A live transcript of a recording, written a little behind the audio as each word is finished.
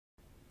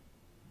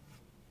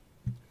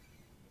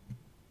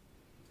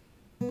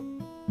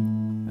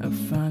I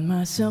find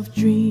myself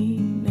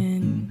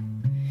dreaming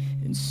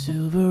in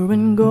silver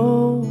and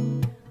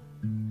gold,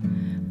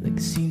 like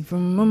a scene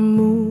from a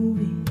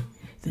movie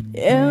that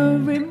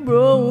every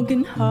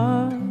broken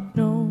heart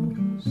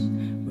knows.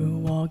 We're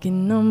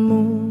walking on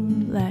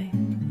moonlight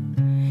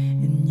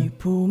and you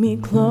pull me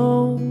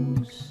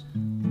close.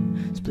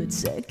 Split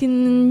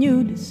second and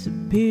you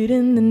disappeared,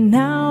 and then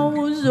I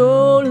was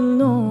all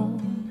alone.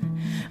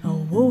 I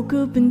woke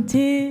up in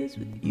tears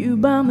with you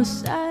by my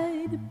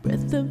side, a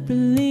breath of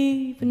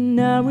relief,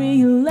 and I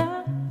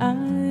realized,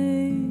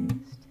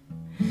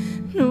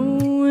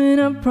 knowing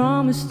I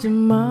promised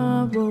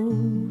tomorrow.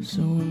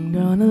 So I'm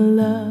gonna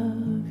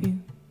love you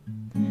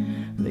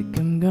like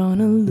I'm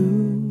gonna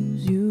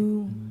lose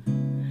you.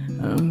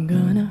 I'm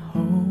gonna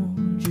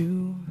hold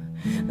you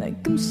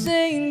like I'm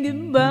saying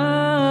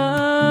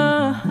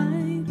goodbye.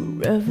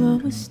 Wherever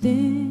we're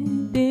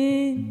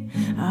standing,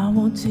 I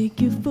won't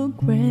take you for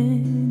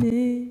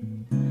granted,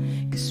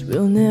 'cause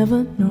we'll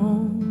never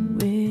know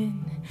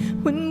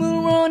when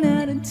we'll run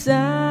out of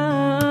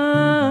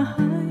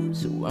time.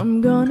 So I'm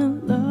gonna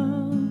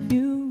love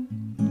you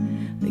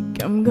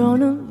like I'm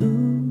gonna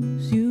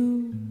lose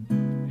you.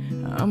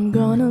 I'm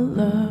gonna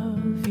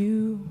love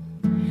you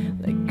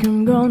like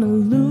I'm gonna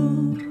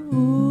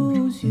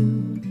lose you.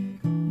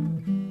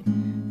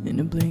 In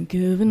a blink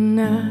of an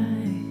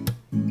eye,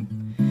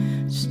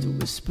 just a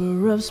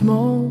whisper of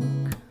smoke,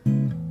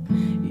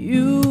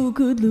 you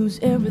could lose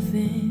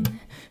everything.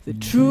 The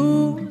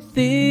truth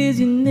is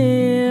you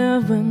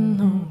never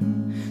know.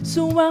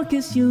 So I'll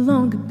kiss you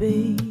longer,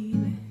 baby,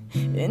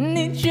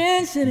 any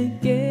chance that I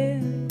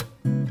get.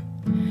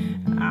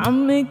 I'll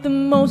make the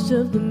most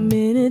of the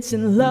minutes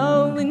in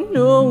love with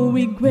no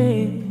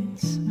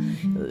regrets.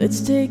 Let's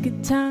take a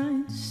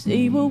time to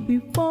say what we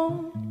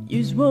want,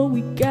 use what we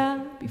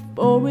got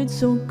before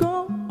it's all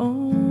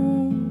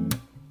gone.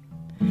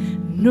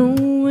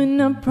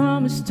 Knowing I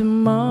promised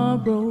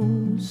tomorrow,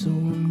 so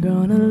I'm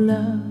gonna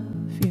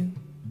love you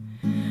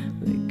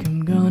like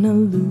I'm gonna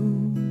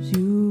lose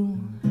you.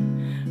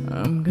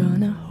 I'm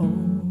gonna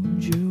hold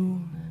you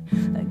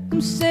like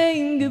I'm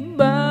saying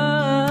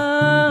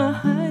goodbye.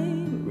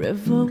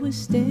 Wherever we're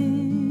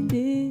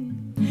standing,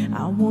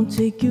 I won't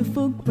take you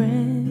for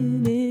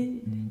granted,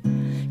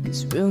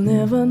 'cause we'll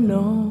never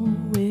know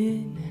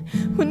when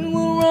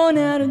we'll run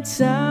out of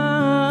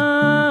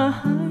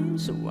time.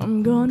 So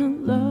I'm gonna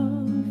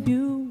love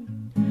you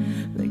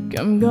like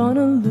I'm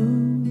gonna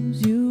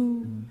lose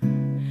you.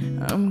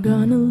 I'm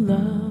gonna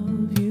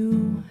love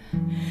you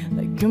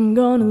like I'm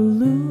gonna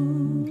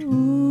lose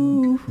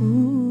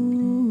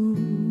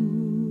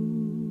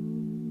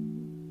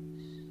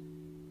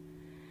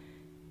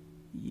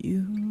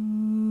you.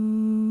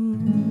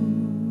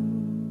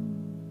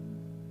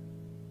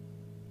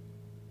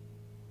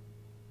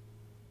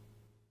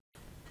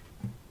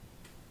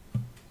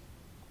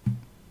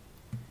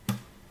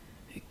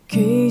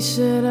 Ika'y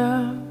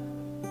sarap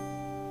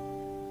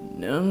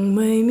nang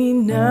may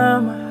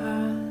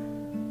minamahal.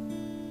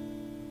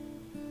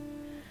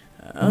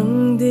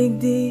 Ang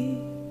digdig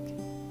ay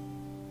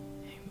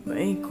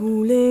may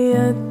kulay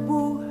at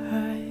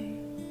buhay,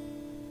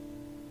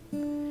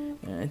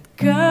 at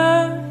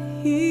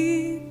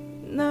kahit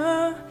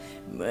na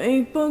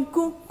may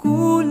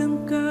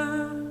pagkukulang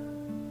ka,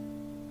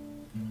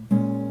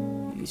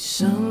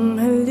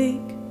 isang halik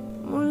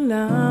mo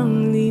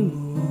lang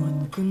limot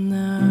ko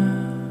na.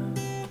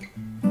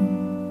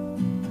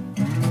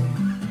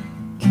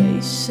 Kay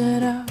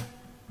sarap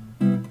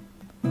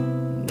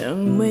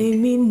nang may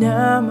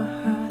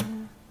minamahal.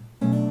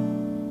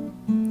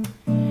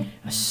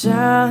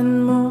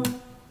 Asahan mo,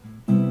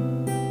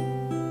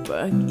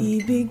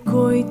 pag-ibig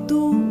ko'y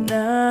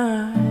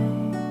tunay.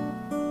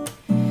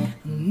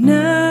 Ang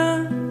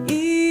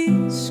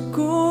nais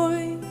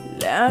ko'y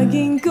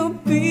laging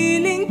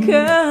kapiling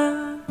ka.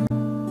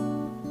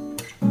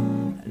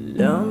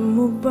 Alam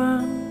mo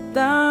bang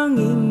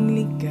tanging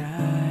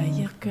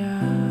ligaya ka?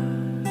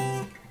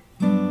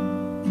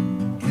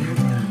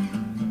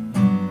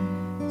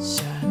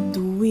 Sa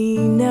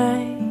tuwing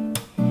ay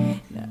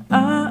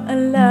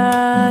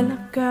naaalala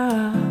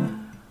ka,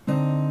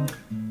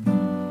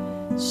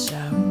 sa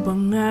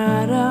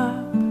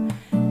pangarap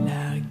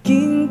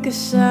laging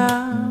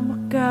kasama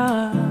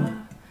ka.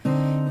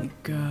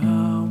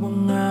 Ikaw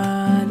ang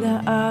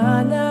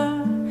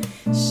alaala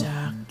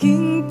sa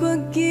aking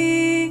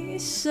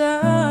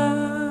pag-iisa.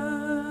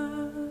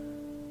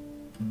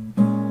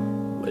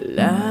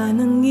 Wala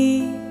nang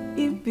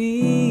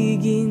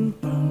iibigin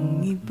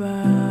pang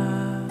iba.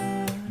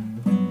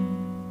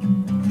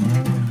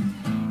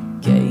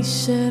 Kay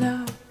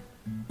sarap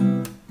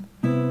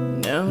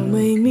nang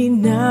may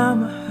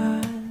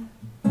minamahal.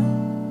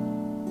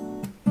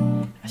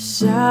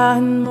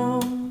 Asahan mo,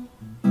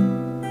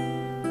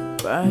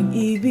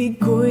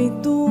 pag-ibig ko'y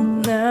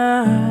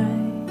tunay.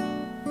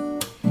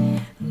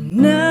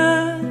 Ang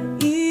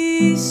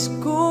nais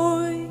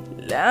ko'y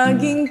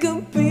laging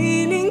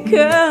kapiling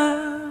ka.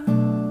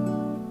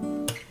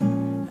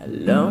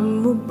 Alam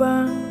mo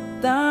ba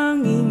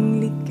tanging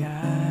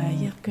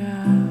ligaya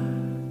ka?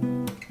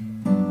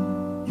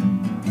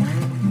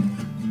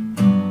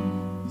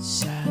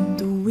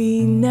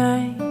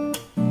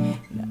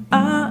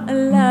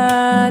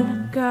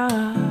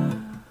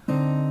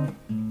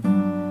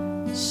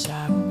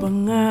 Sa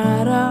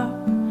pangarap,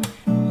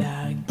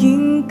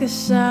 laging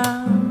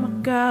kasama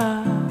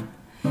ka.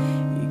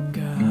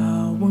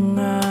 Ikaw ang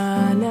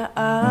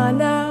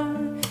alaala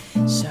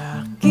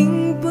sa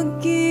aking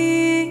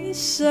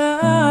pag-iisa.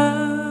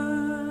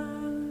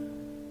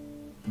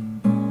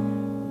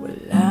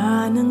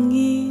 Wala nang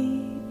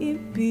iibigin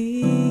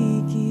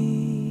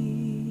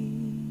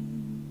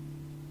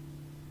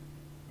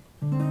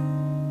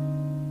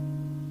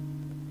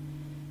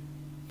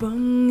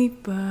pang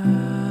iba.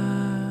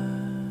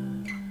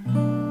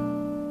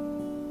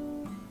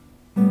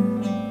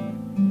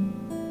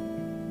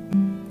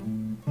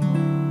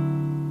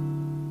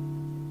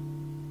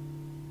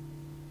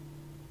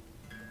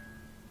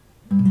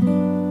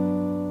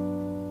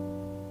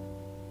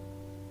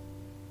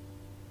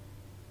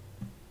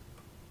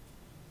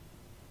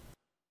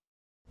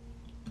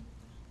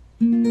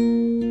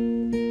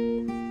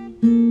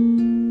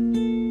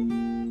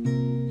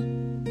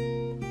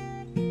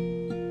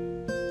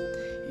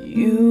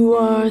 You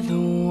are the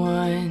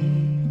one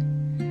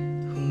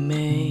who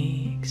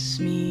makes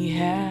me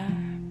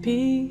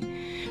happy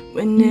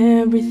when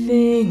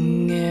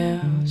everything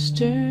else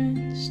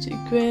turns to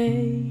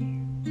gray.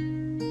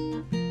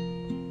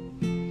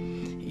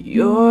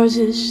 Yours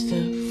is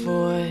the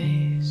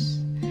voice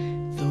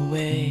that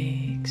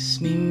wakes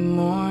me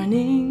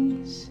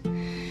mornings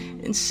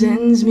and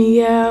sends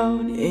me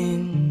out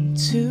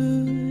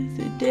into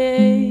the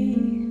day.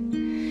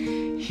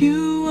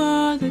 You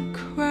are the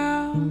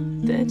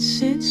crowd that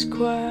sits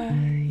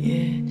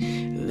quiet,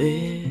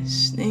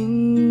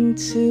 listening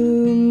to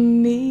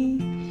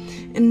me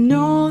and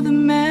all the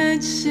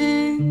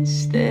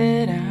medicines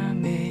that I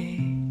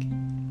make.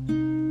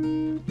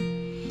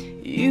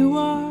 You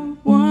are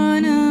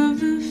one of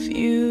the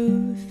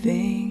few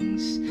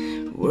things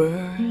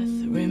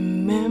worth remembering.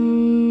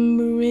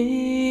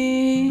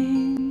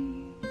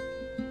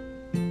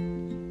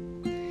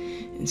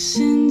 And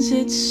since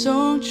it's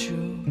so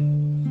true,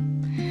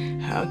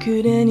 how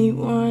could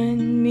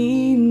anyone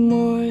mean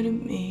more to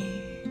me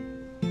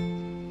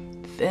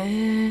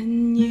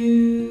than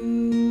you?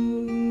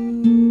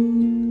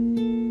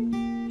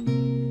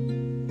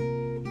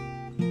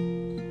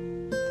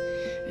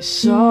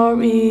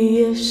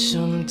 Sorry if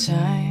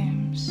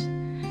sometimes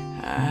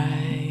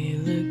I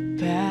look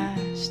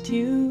past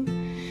you.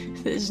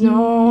 There's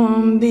no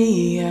one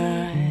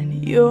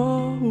beyond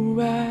your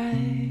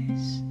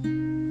eyes.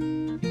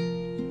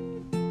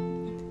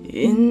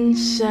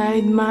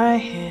 Inside my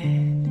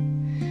head,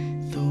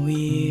 the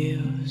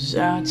wheels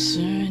are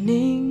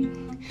turning.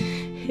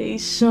 Hey,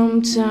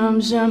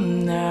 sometimes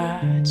I'm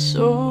not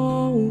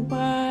so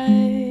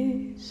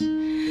wise.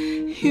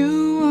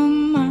 You are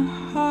my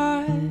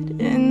heart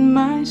and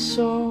my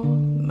soul,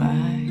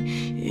 my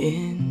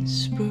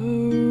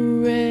inspiration.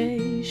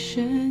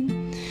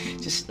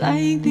 Just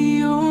like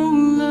the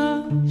old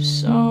love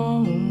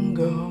song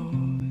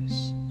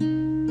goes,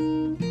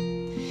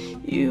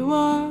 you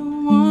are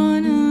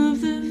one of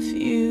the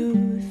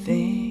few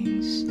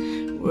things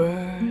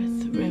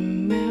worth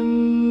remembering.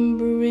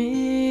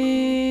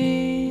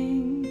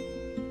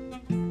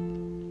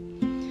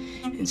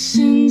 And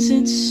since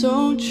it's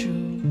so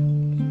true,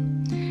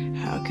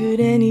 how could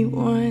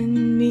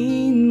anyone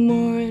mean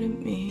more to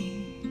me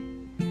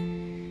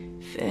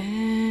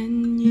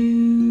than you?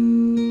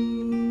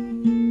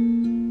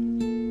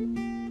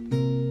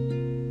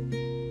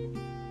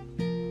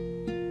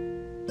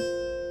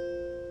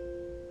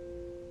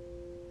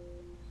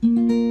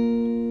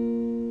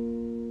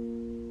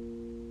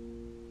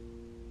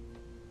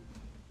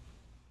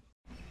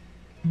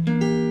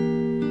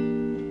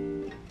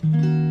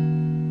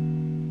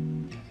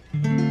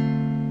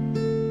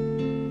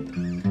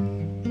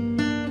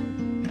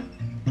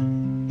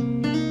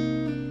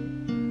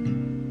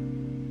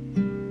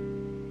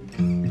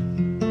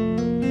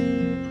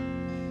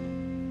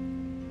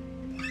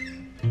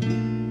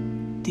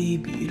 Di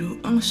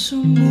biro ang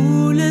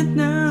sumulat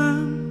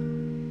ng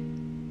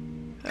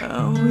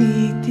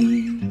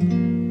awitin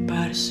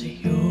para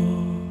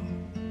sa'yo,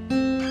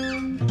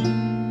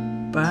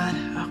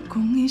 para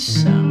akong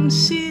isang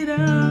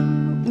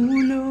sirang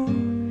ulo,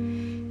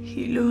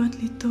 hilo at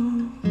lito.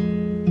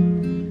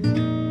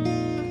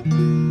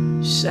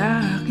 Sa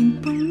aking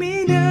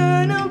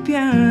pamina ng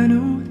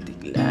piano,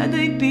 tiglad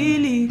ay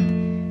pilit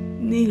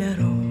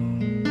nilaro.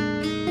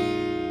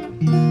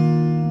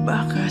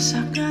 Baka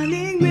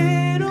sakaling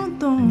merong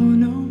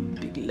tono,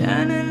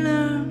 bigla na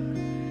lang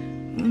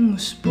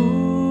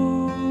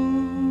umusbong.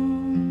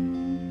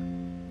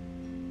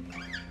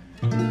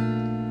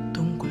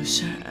 Tungkol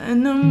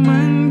saan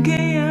naman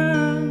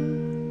kaya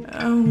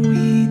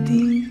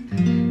awitin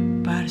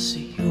para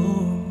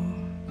sa'yo?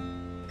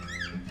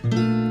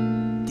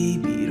 Di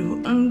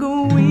biro ang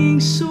gawing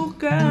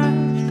sukat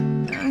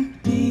ang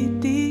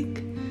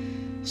titik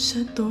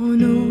sa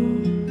tono.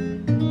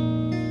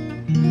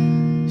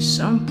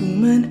 Sampu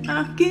man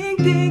aking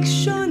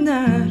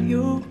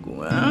diksyonaryo,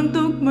 kung ang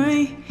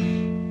tugma'y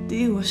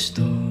di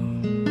wasto.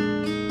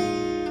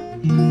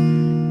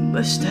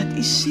 Basta't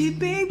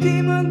isipin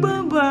di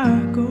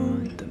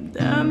magbabago,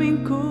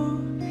 damdamin ko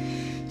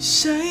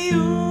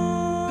sa'yo.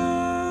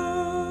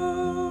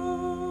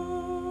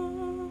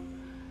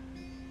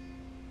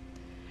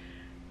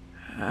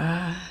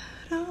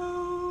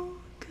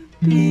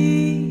 Araw-gabi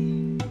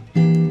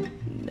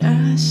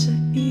nasa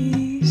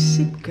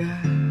isip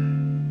ka,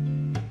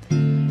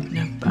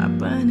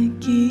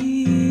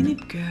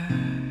 napapanaginip ka,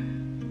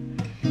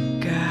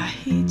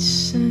 kahit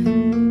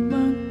saan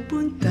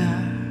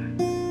magpunta.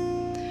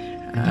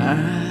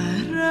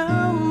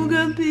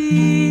 Araw-gabi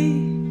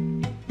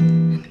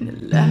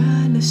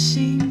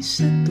nalalasing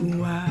sa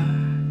tuwa,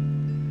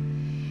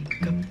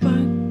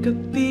 kapag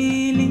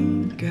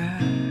kapiling ka.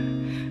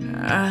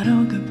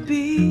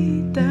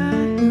 Araw-gabi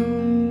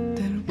tayong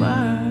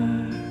dalawa.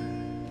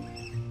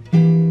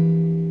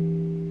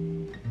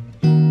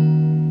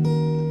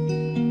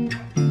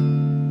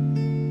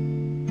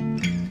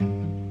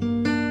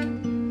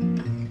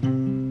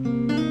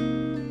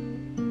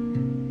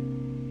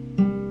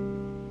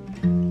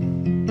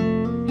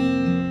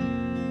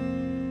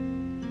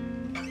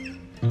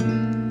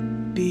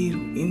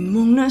 Biruin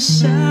mong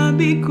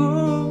nasabi ko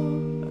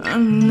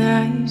ang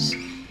nais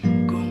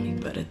kong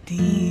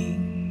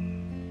iparating.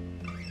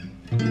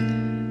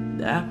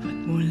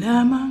 Dapat mo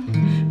lamang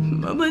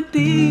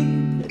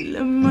mabatid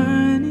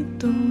laman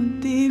itong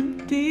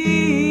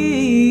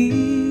dibdib.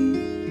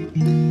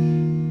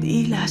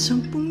 Tila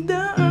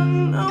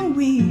 10,000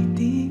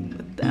 awitin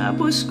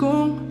matapos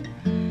kong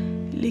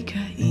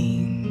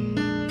likhain.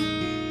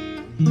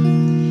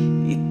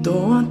 Ito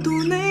ang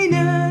tunay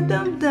na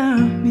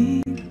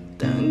damdamin,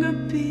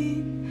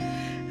 tanggapin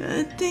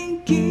at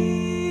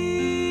tingin.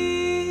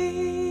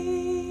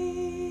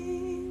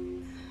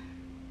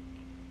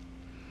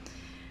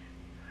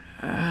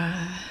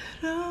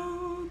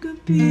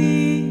 Araw-gabi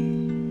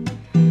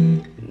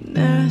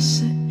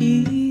nasa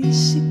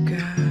isip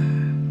ka,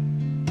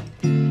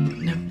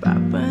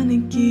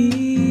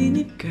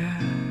 napapanaginip ka,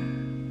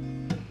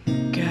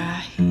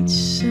 kahit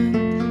saan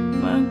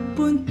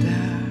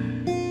magpunta.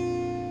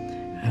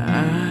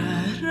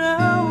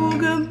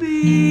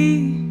 Araw-gabi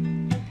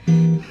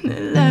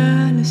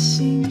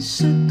nalalasing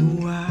sa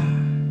tuwa,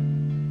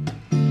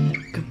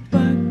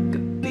 kapag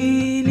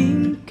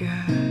kapiling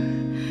ka.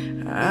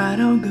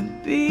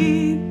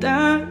 Araw-gabi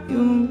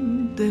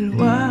tayong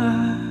dalawa.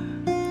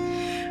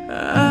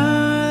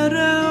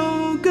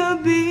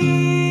 Araw-gabi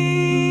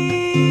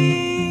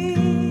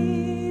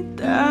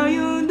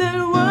tayong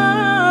dalawa.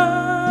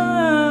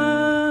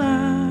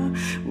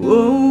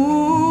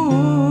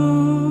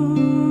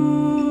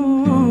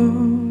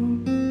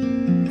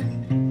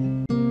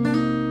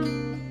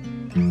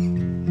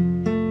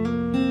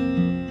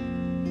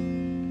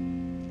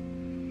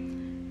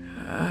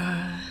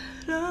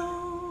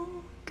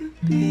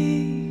 Araw-gabi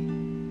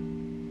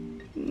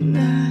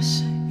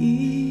nasa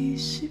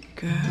isip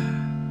ka,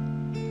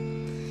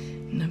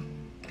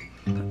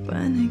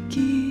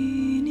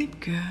 napapanaginip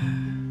ka,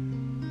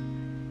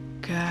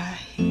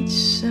 kahit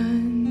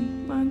saan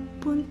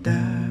magpunta.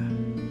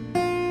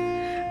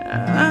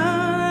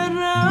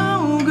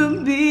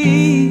 Araw-gabi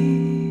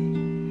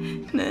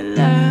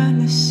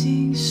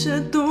nalalasing sa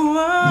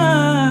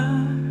tuwa,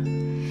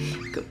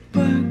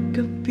 kapag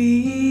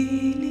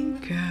kapiling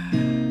ka.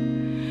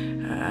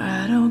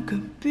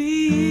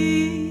 Araw-gabi,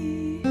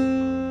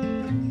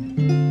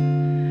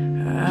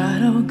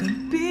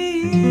 araw-gabi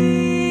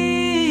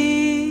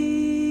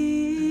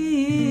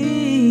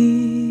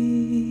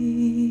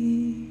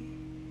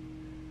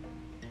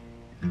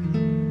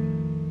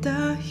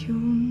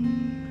tayong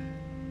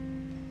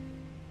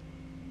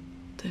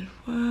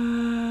dalawa.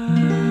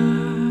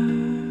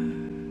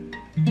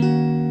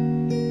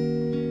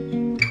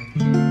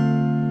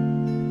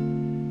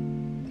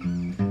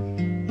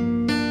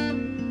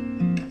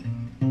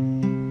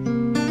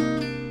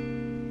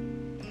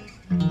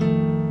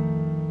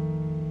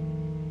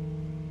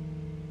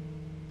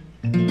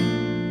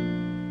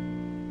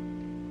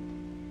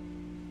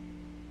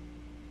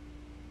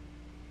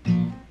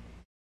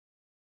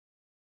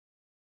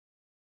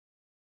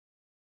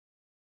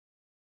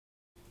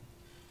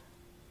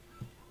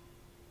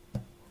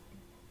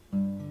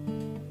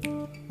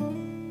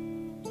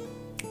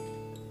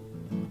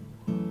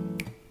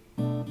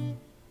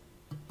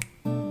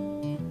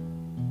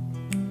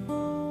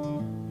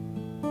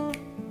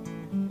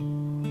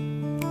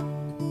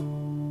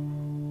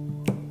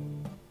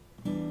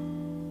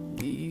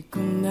 Di ko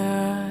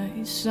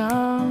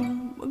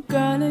naisang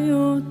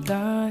magkalayo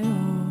tayo,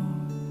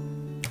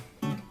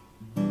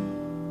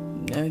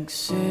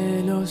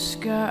 nagselos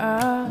ka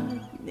at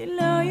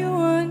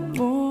nilayuan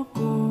mo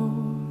ko.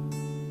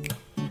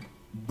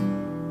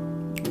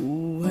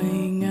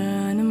 Buhay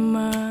nga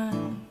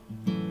naman,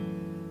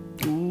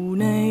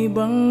 tunay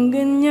bang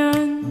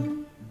ganyan?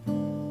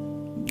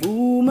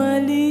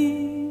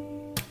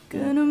 Bumalik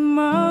ka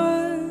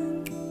naman.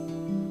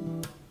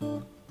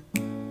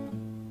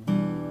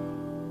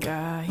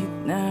 Kahit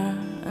na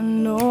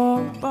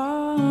ano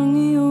pa ang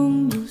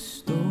iyong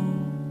gusto,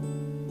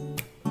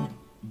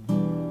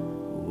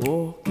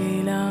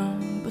 okay lang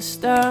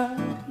basta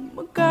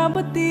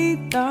magkabati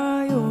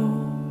tayo.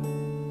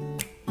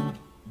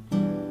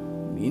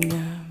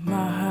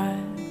 Minamahal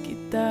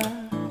kita,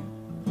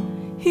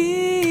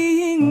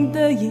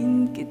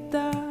 hihintayin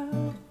kita.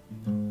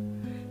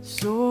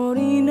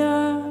 Sorry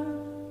na,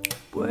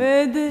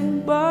 pwede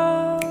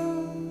ba?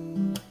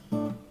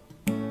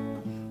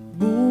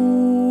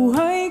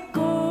 Buhay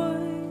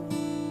ko'y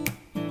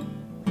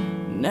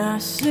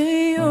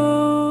nasa'yo,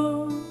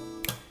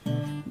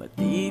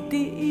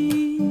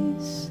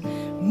 matitiis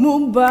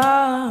mo ba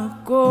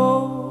ako?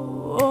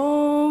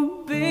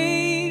 Oh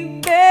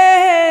baby,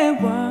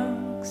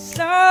 wag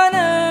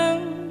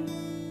sanang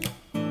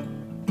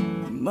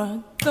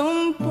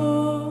magtampo.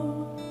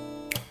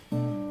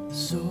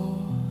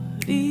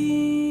 Sorry,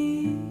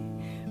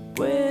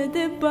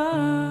 pwede ba?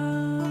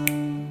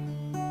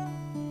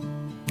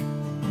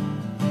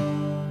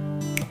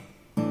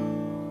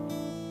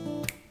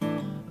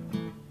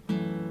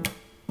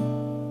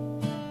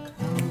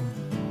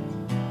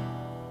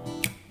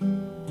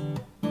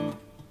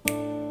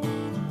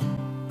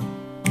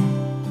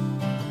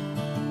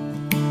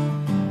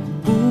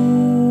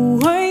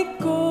 Buhay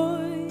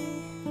ko'y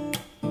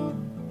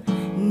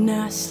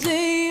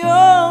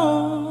nasa'yo,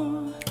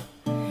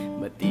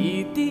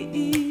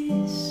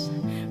 matitiis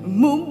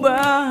mo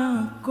ba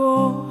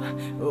ako?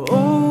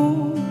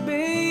 Oh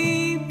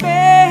baby,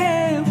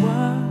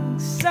 wag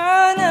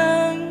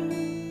sanang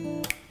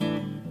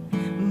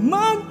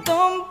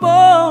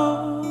magtampo.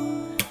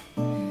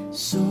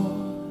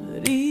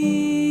 Sorry,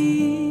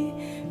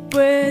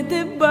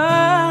 pwede ba?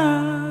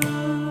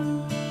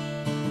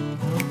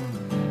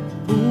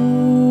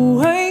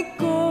 Buhay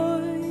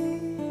ko'y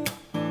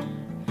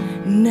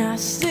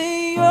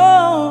nasa'yo,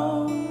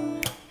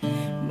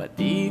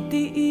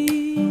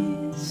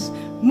 matitiis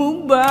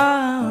mo ba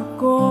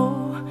ako?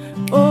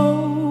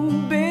 Oh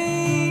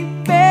baby,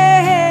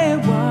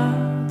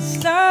 wag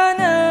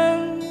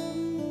sanang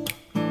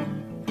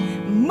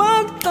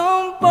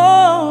magtampo.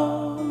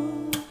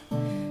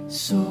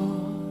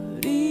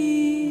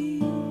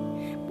 Sorry,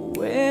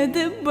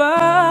 pwede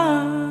ba?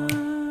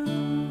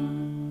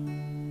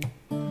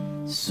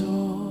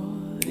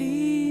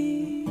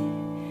 Sorry,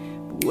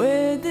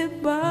 pwede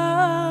ba?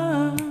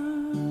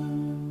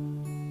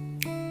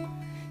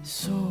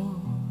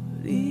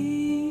 Sorry,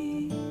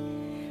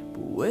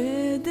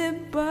 pwede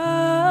ba?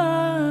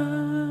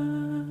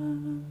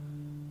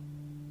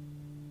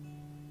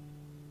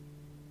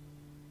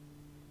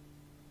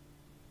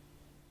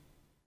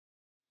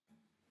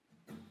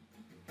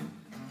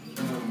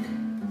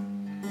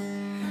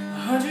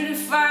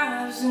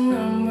 $105's the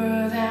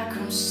number that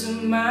comes to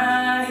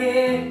my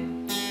head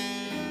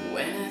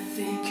when I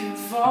think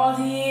of all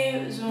the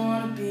years I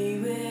wanna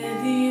be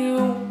with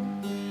you.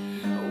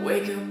 I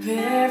wake up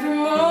every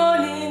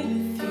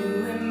morning with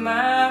you in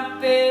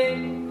my bed.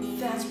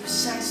 That's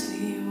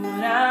precisely what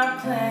I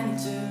plan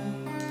to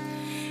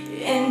do.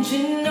 And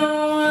you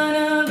know one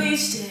of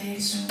these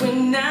days,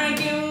 when I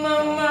get my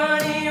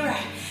money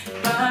right,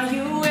 buy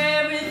you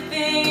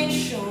everything and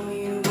show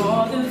you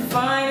all the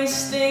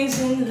finest things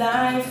in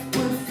life.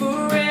 We'll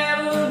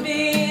forever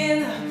be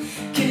in love,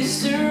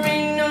 'cause there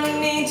ain't no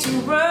need to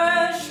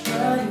rush.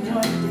 But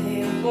one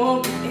day I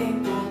won't be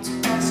able to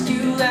ask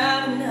you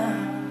loud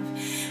enough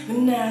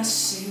when I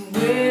say,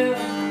 will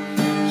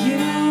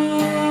you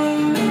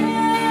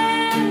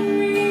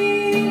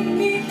marry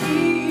me?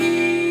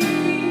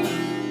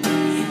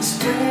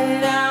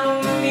 Spread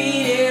out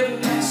meet every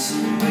messy.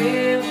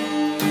 Will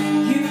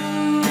you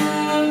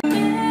marry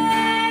me?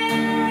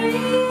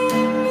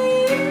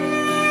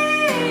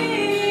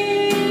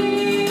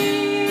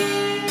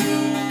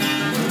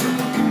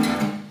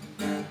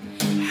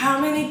 How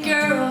many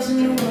girls in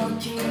the world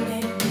can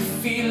make me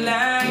feel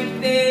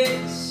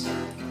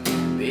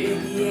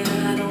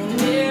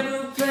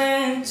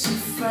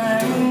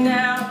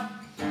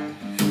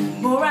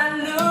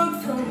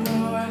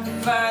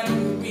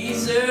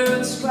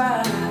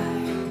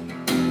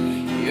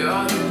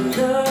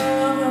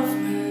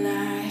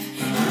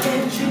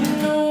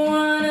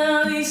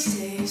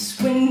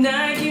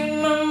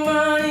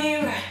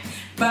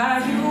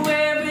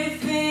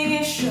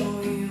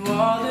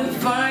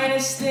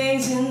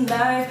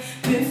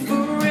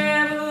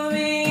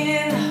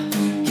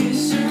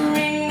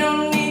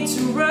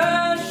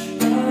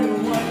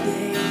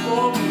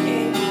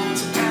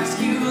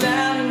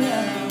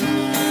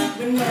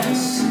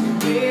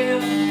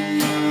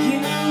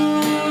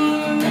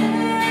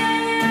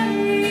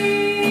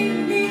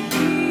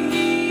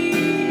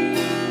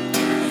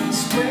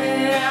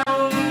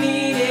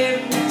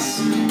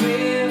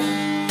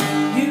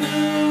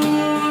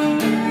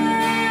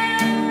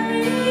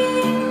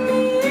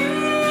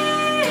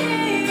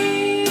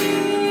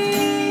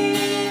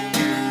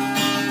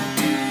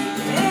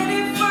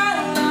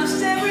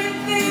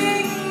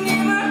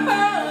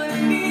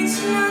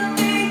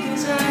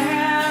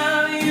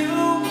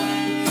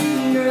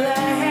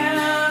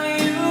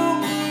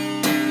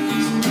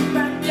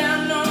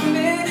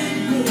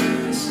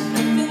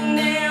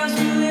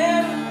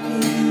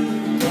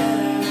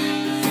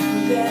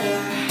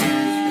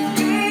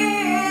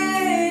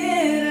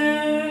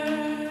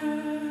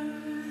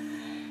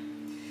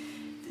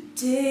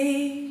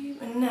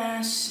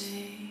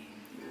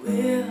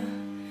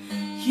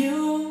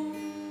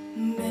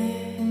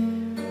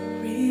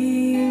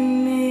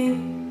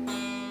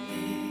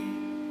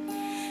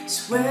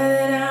swear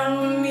that I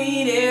will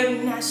meet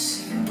every night.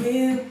 Say,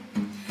 will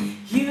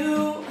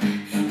you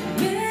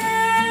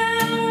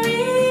marry me?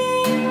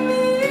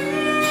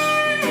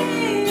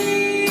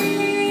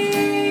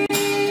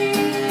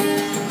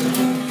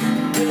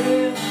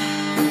 Will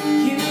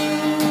you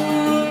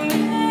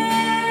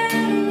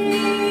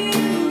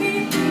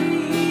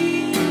marry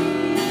me?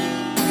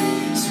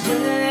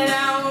 Swear that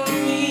I will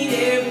meet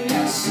every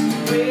night. Say,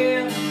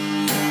 will you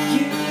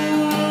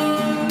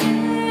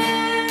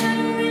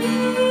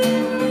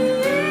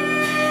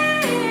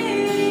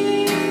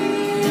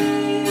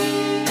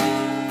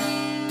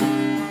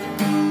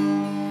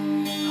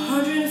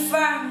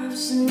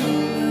is the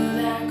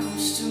number that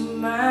comes to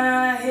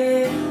my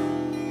head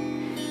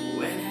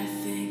when I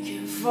think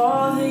of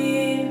all the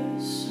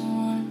years I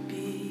wanna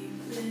be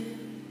with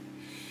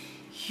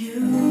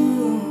you.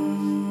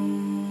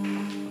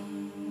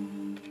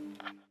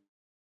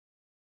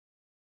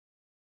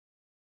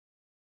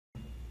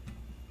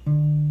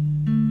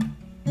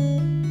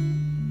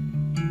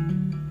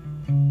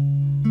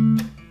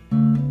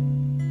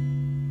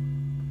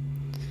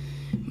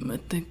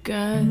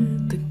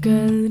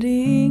 Matagal-tagal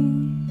ring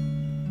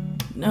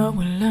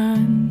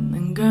nawalan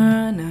ng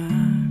gana,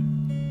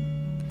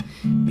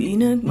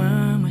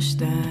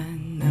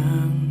 pinagmamasdan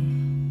ng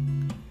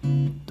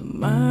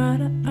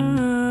tumaraan.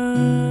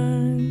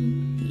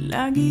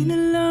 Lagi na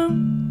lang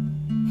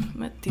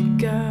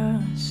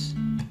matigas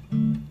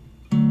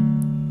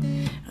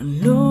ang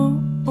loob,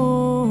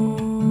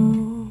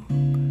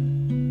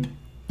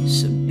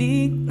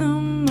 sabik na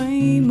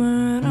may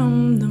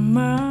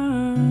maramdaman.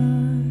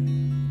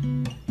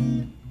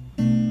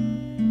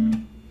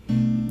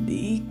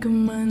 Di ka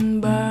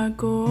man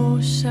bago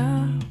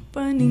sa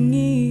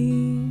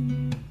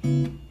paningin,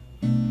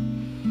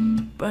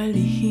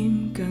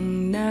 palihim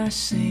kang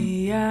nasa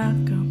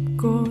yakap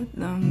ko't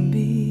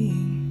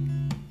lambing.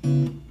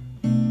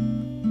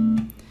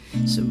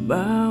 Sa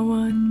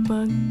bawat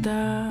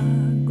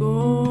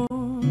pagtago,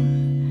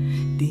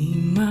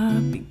 di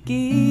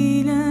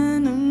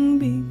mapigilan ang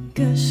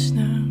bigas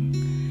ng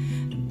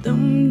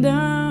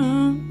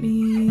damdamin.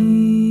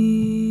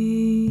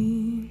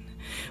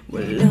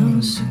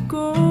 Walang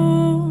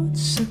sagot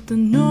sa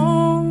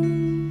tanong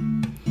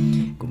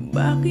kung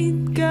bakit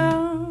ka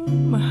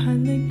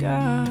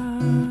mahalaga.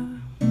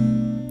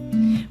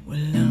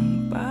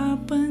 Walang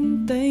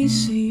papantay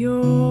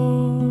sa'yo.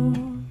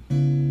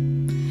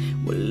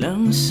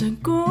 Walang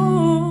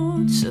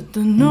sagot sa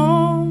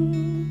tanong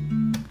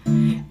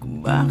kung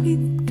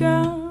bakit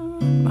ka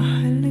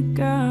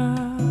mahalaga.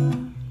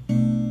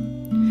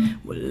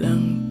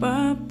 Walang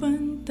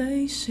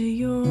papantay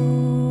sa'yo.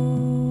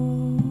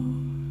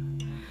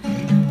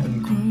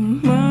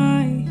 Kung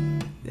may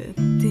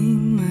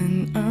dating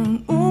man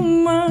ang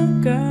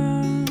umaga,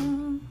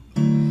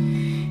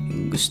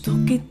 gusto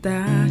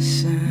kita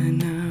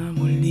sana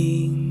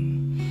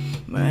muling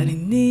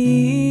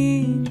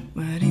marinig.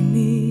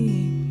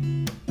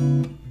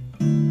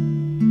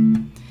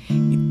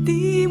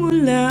 Ngiti mo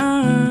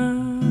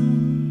lang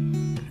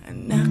ang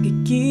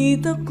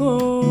nakikita ko,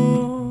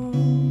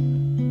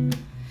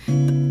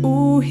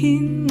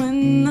 tauhin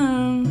man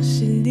ang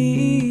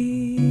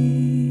silid.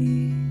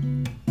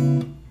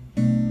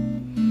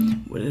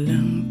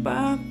 Walang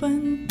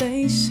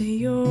papantay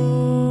sa'yo.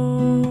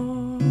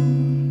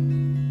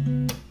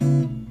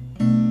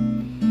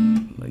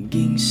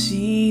 Maging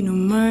sino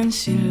man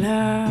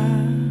sila,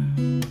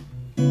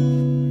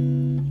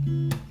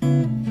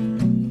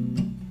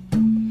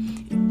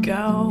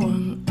 ikaw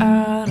ang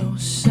araw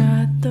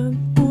sa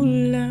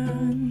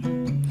tag-ulan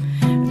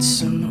at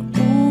sa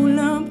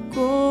maulap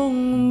kong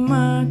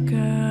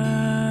umaga.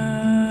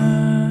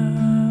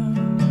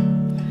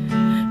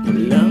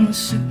 Walang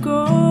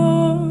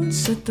sagot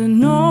sa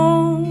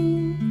tanong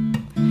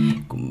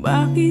kung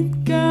bakit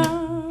ka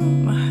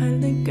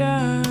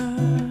mahalaga.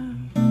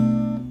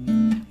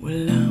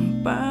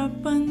 Walang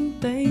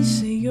papantay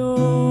sa'yo.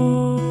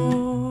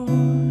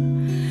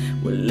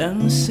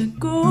 Walang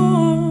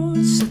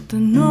sagot sa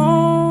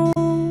tanong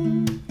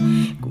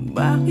kung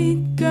bakit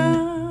ka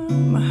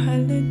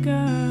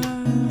mahalaga.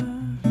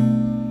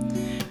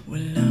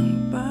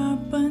 Walang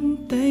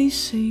papantay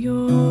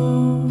sa'yo.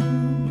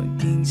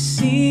 Maging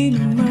sino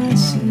man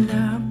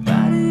sila.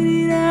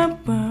 Ba-di-di-da,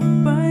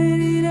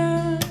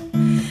 ba-ba-di-da,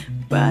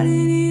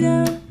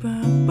 ba-di-di-da,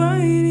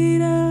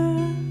 ba-ba-di-da.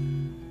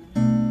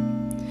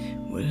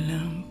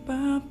 Walang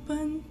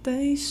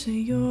papantay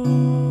sa'yo.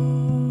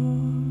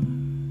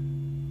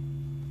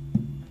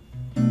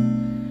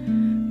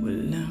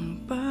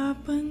 Walang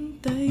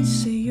papantay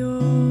sa'yo.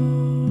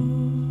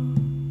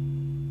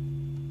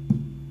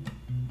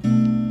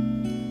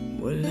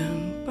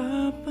 Walang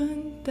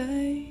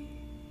papantay.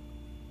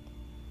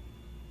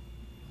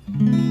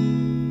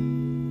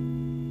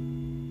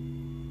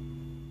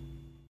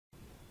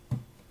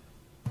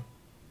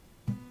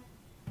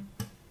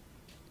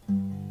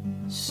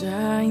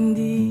 Sa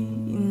hindi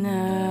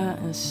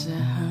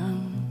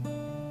inaasahang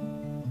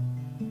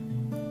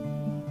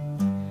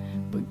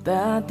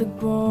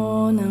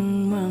pagtatagpo ng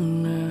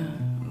mga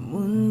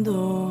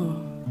mundo,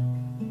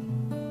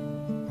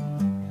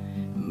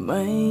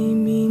 May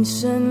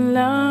minsan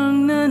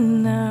lang na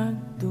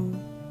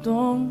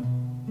nagtutong,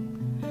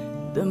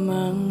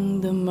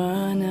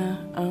 damang-dama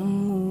na ang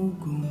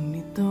ugong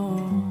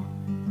nito.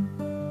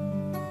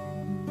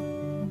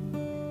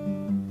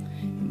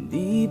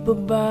 Hindi pa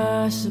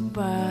ba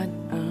sapat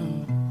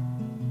ang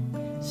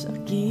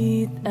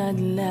sakit at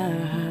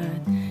lahat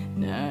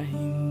na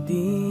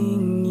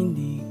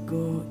hindi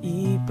ko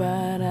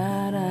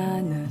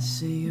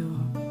ipararanas sa'yo?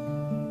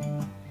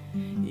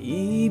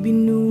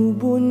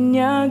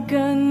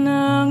 Ibinubunyagan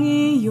ng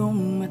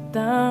iyong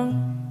matang,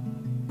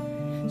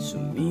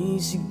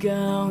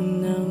 sumisigaw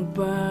ng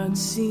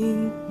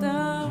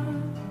pagsinta.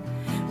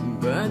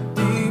 Ba't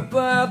di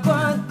pa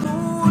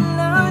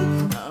patulan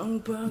ang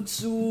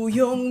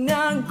pagsuyong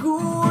ng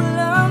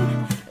kulang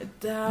at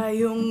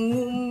tayong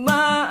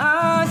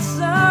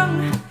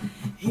umaasang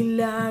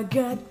hilag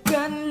at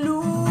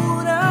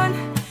kanluran?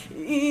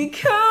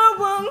 Ikaw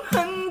ang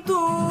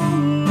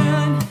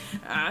hantungan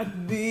at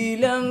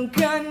bilang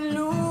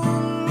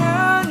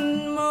kanlungan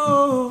mo,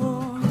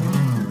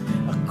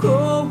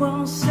 ako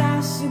ang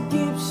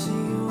sasagip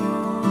sa'yo.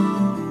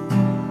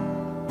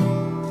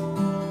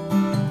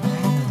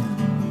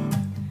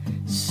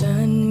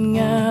 Saan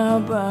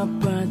nga ba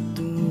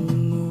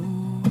patungo?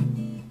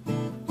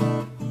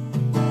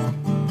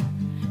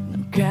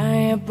 Nang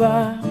kaya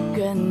ba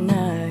ka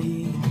na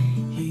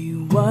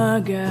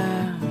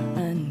hiwagaan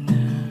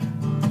na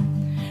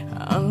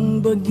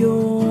ang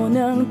bagyo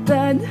ng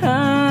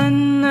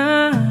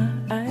tadhana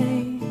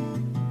ay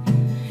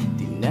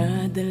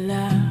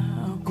dinadala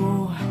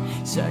ako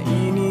sa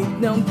init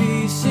ng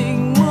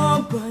bisig mo?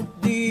 Ba't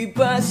di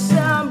ba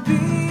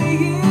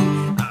sabihin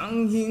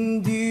ang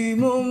hindi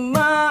mo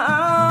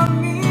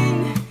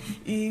maamin?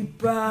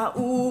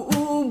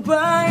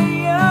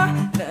 Ipauubaya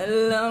na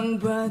lang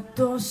ba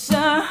to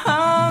sa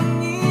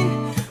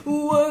hangin?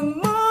 Huwag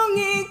mong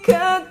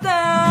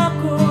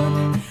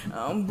ikatakot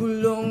ang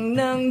bulong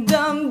ng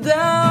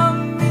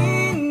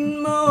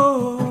damdamin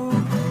mo.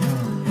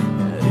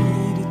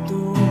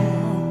 Naririto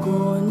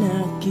ako,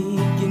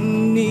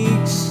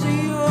 nakikinig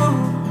sa'yo.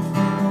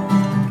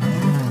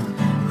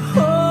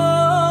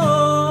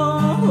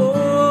 Oh,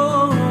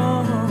 oh,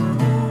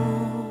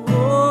 oh,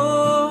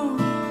 oh,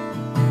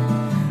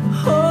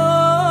 oh,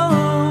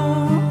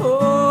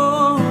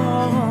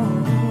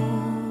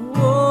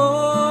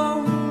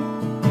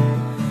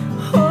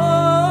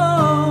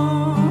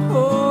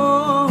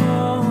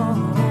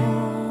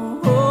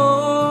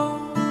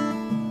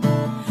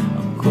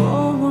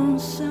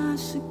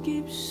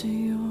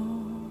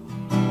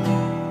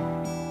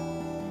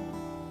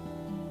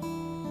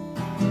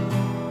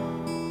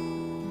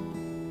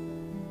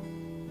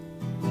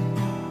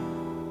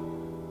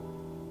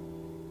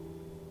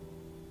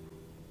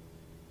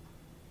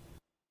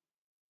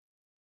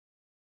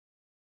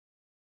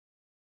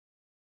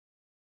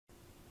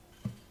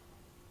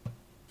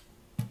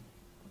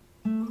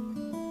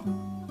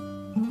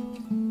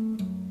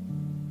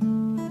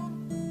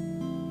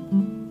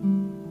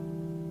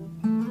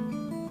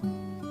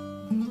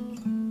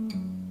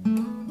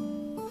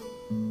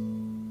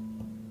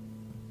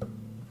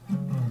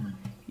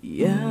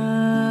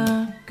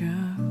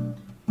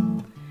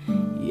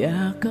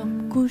 yakap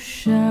ko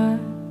siya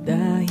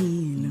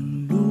dahil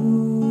ang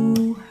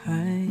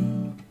luhay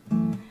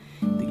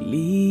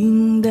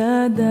tiling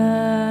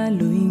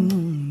dadaloy,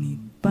 ngunit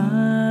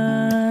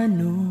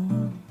paano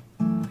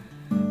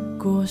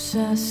ko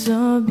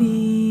sasabihin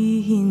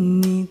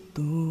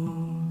ito?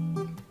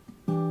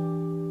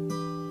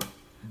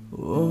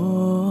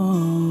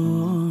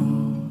 Oh,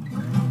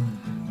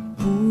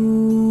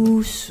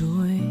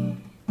 puso'y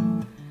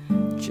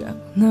tiyak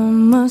na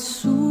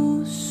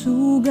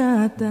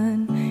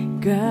masusugatan,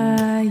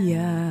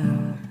 kaya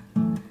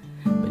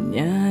ba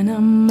niya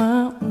na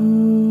maunawaan?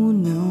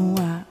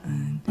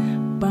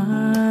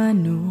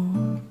 Paano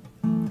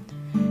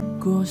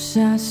ko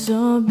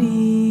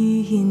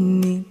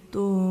sasabihin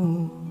ito?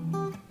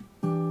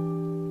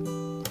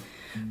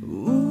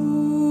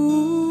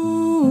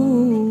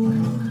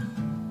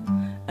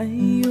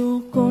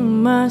 Ayoko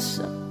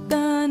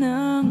masaktan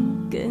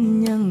ang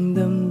kanyang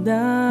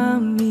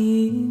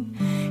damdamin,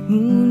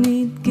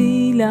 ngunit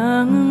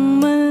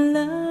kailangang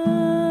malaman.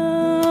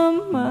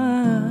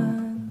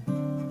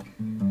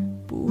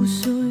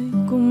 Puso'y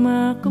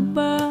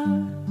kumakaba,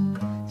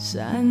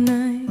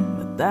 sana'y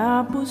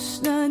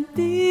matapos na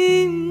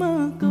di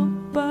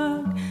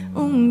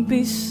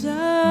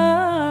makapag-umpisa.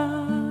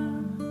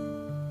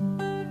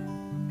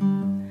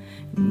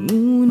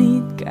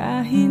 Ngunit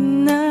kahit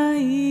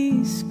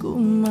nais ko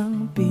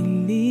mang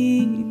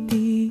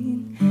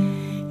pilitin,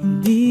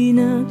 hindi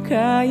na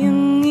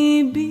kayang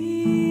ibigin.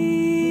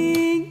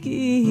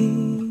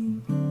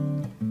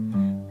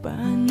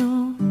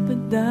 Paano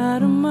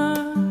padarama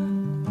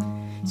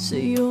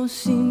sa'yo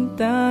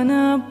sinta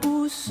na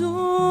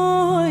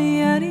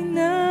puso'y yari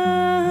na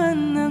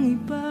ng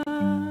iba?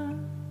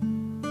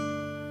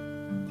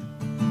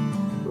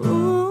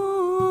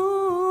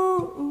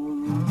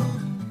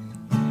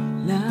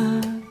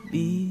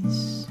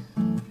 Labis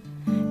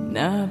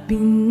na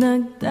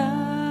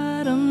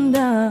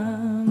pinagdaramdam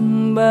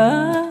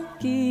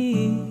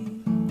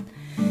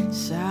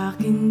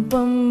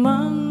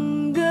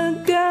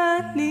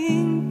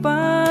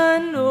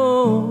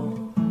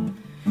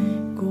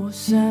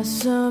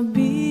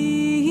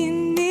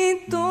sabihin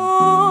nito.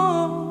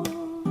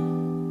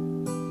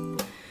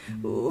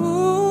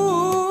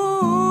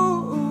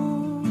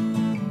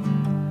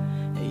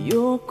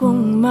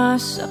 Ayokong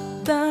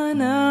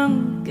masaktan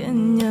ang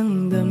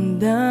kanyang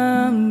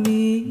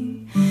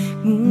damdamin,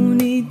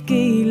 ngunit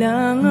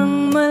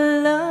kailangang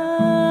malaman.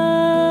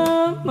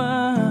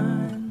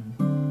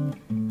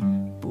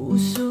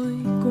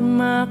 Puso'y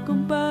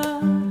kumakaba,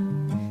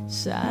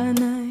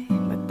 sana'y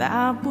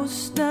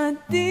matapos na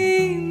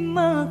di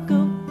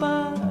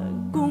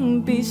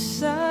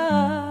makapag-umpisa.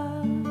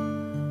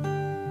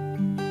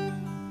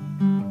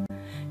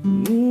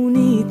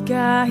 Ngunit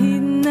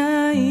kahit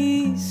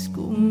nais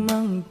kong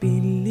mang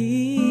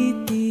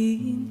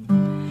pilitin,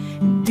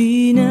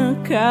 di na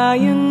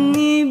kayang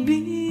ibigin.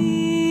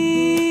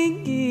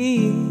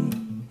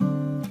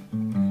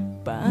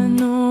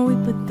 Paano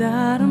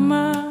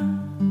ipadarama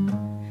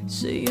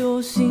sa'yo,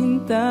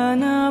 sinta,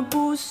 na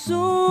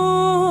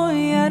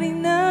puso'y yari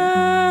na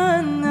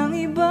ng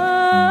iba?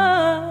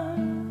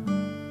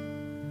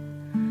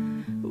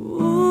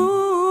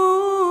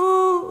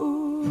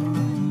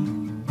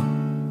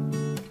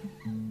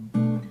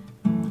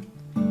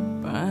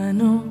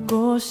 Paano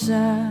ko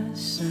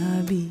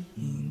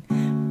sasabihin?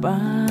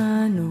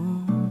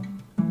 Paano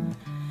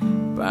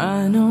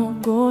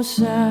ko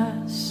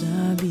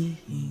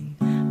sasabihin?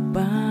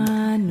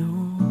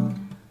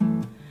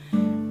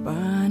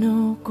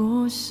 Paano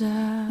ko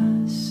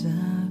sasabihin?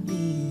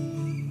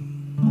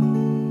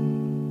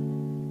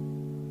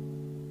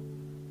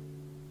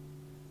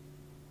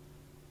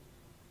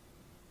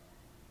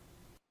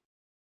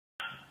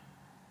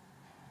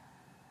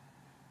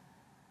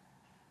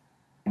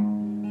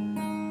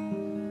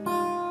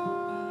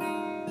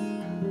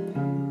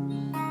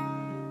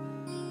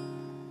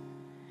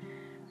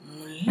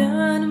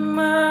 Mula na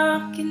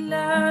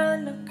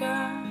makilala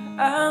ka,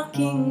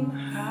 aking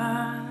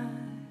mahal,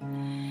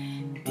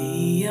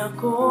 di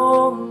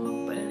ako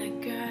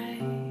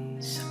mapalagay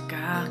sa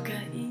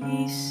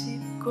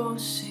kakaisip ko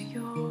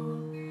sa'yo.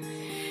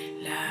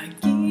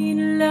 Lagi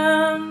na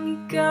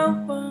lang ikaw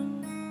ang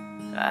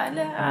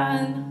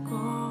alaala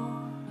ko.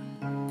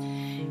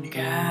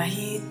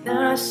 Kahit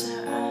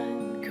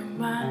nasaan ka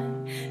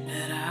man,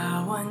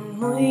 larawan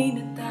mo'y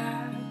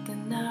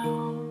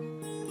natatanaw.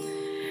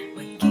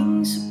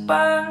 Maging sa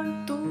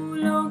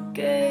pagtulog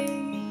ay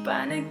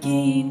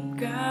panaginip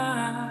ka,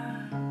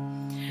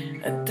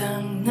 at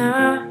ang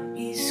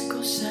nais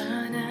ko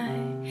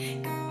sana'y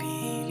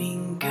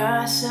kapiling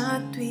ka sa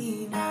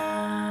tuwina.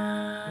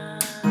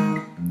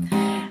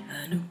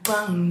 Ano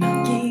bang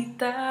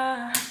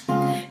nakita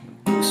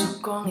ng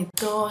puso kong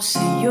ito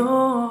sa'yo?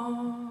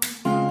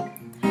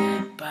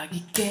 Pag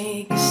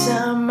ika'y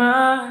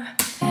kasama,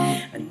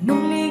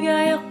 anong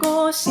ligaya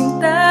ko,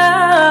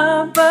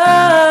 sinta?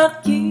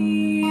 Bakit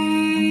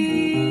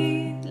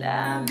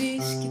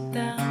labis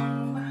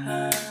kitang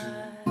mahal?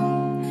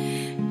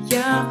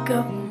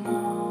 Yakap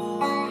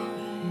mo'y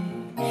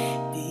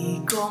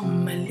di ko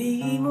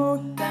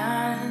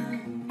malimutan.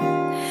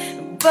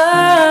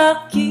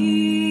 Bakit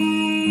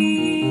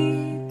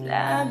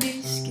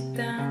labis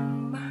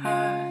kitang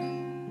mahal?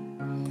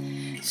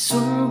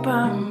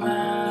 Sumpa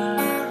man,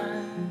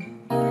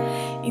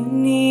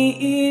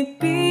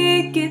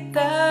 iniibig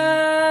kita.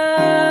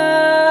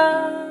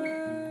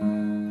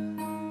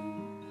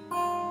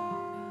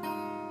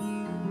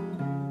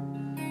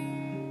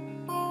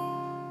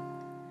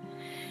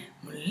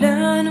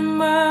 Mula na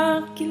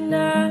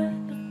makilala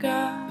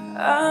ka,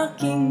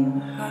 aking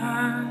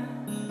mahal,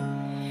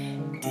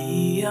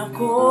 di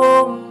ako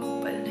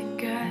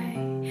mapalagay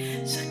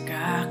sa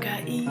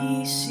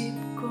kakaisip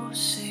ko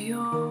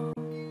sa'yo.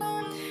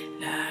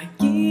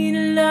 Lagi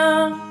na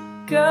lang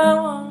ikaw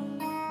ang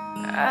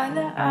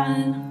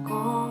alaala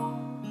ko.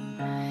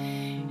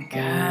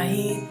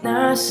 Kahit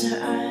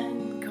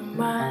nasaan ka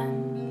man,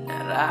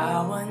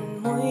 larawan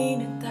mo'y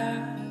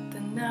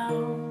natatanaw.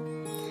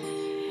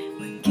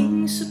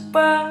 Maging sa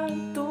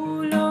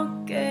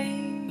pagtulog ay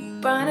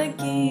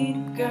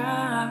panaginip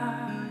ka,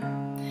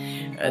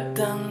 at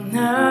ang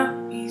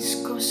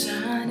nais ko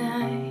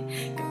sana'y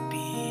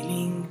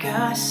kapiling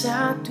ka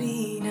sa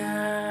tuwina.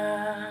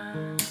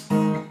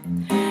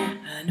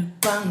 Ano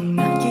bang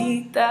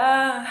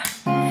nakita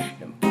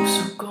ng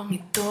puso kong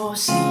ito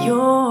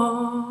sa'yo?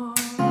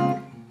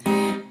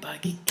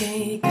 Pag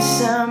ika'y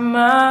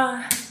kasama,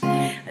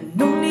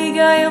 anong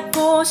ligaya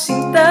ko,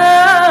 sinta?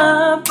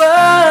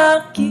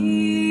 Bakit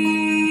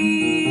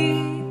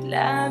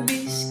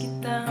labis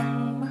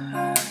kitang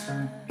mahal?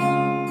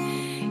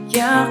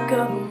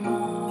 Yakap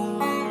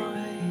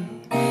mo'y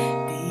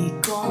di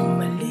ko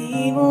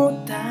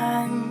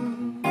malimutan.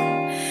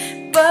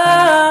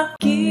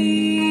 Bakit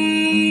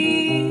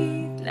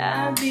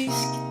labis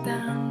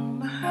kitang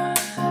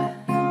mahal?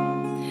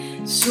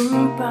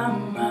 Sumpa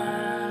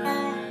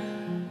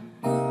man,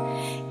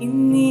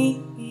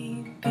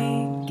 iniibig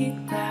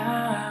kita.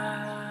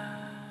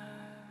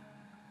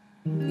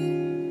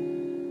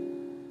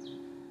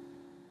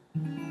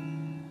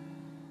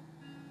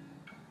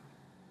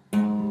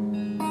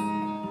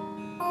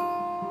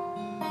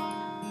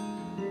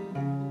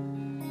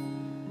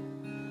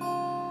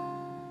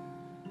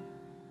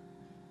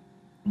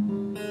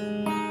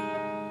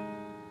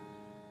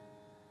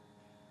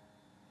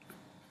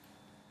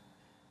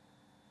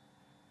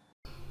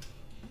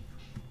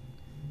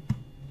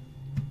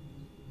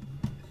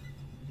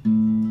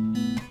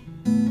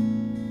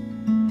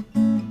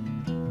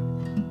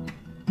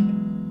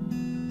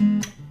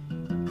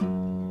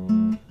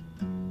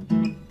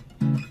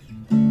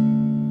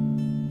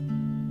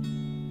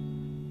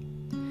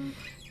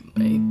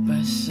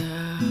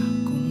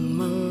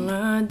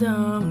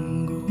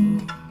 madanggo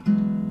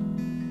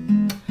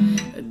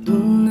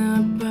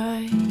aduna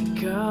pa'y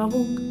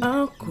kawog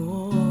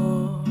ako.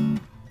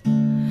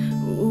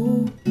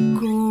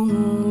 Kung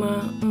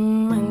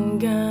maaman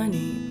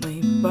gani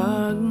may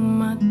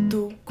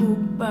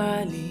pagmatukog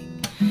balik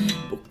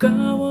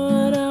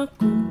bukawar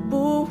ako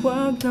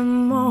buwag na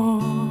mo.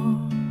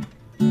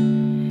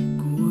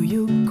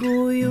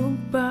 Kuyog-kuyog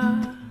pa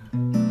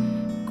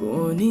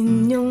ko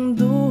ninyong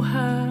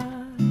duha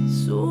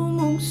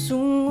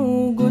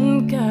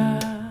sumug-sungugon ka.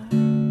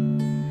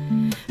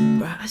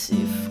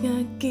 Pasif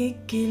nga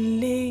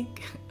kikilig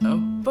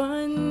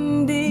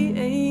apan di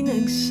ay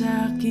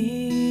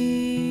nagsakit.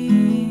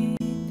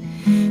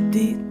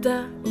 Di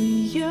ta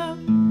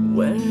uyak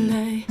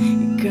walay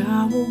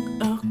ikawog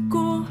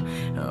ako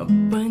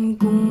apan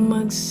kung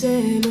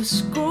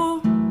magselos ko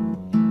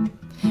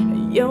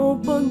ayaw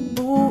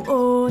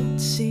pagbuot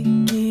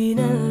sige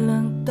na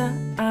lang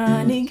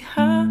taanig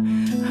ha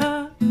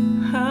ha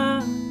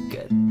ha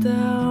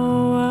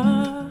katawa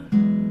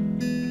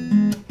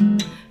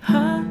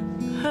ha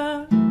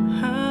ha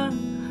ha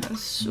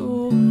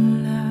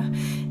sula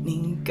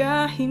ning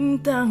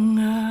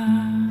kahimtanga.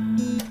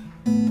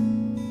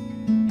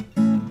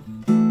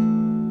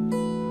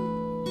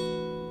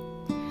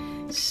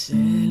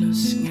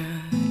 Selos nga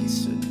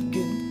lisod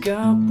gud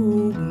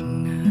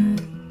kapungan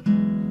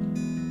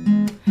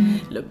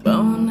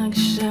labaw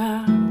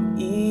nagsya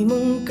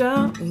imong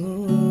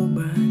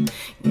kauban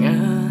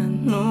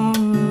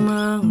nganong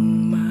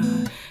mang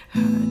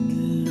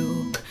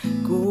mahadlok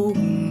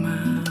kung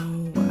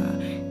mawa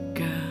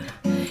ka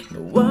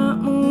nawa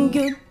mong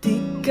gyud di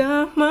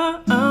ka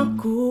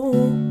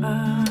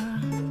maakuha.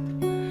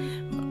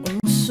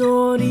 Maong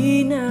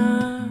sorry na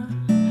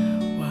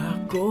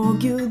wako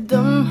gyud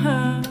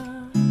damha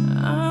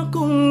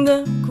akong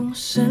dakong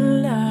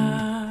sala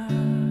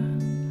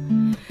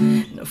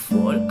na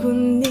fall ko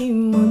ni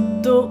mo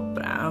to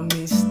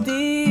promise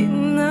di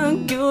na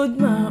gyud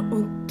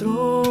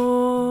mautro.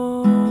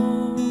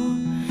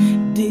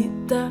 Di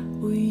ta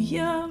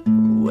uyab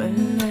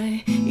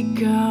walay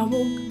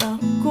ikawog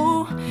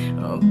ako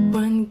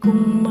apan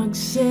kung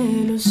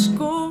magselos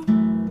ko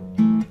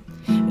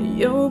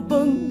ayaw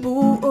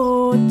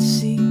pagbuot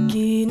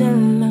sige na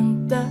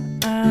lang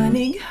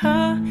taanig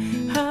ha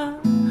ha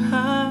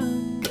ha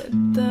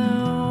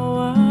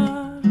katawa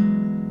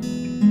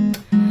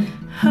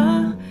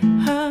ha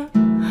ha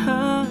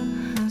ha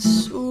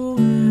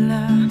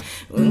sula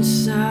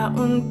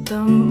unsaon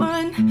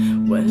taman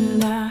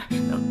wala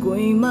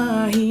ako'y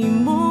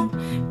mahimo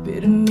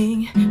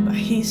pirming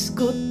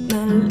pahiskot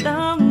na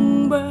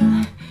lang ba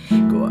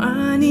ko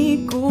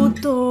ani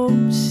kutob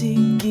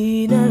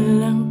sige na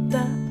lang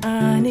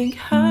taanig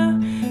ha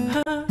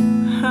ha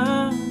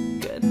ha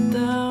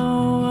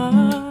katawa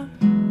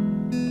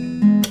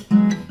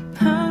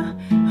ha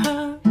ha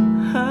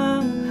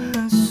ha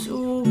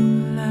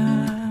sula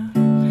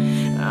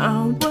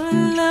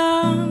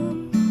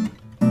awalang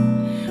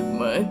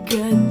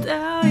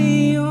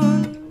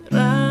magkadayon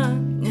ra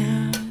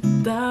nya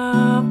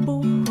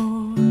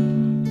tapuhon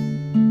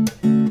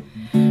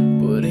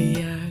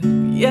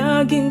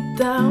puriyag-yaging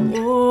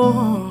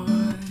tawon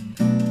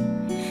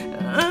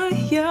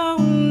ayaw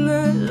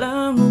na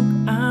lang og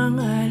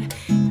angal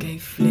kay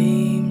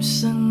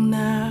flames ang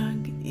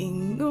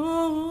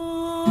nag-ingon.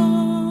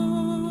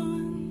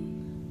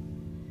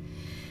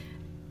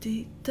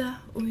 Di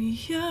ta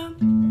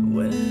uyab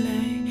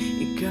walay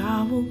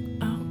ikawog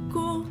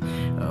ako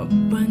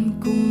apan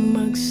kung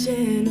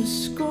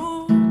magselos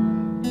ko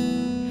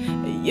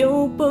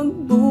ayaw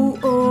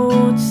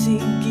pagbuot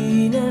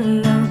sige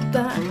na lang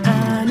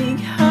taanig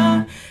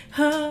ha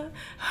ha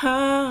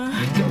ha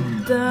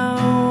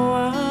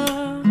katawa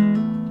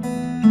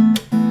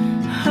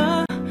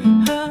ha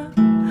ha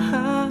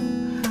ha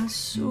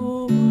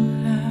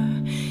sula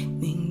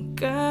ning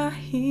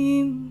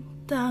kahimtanga.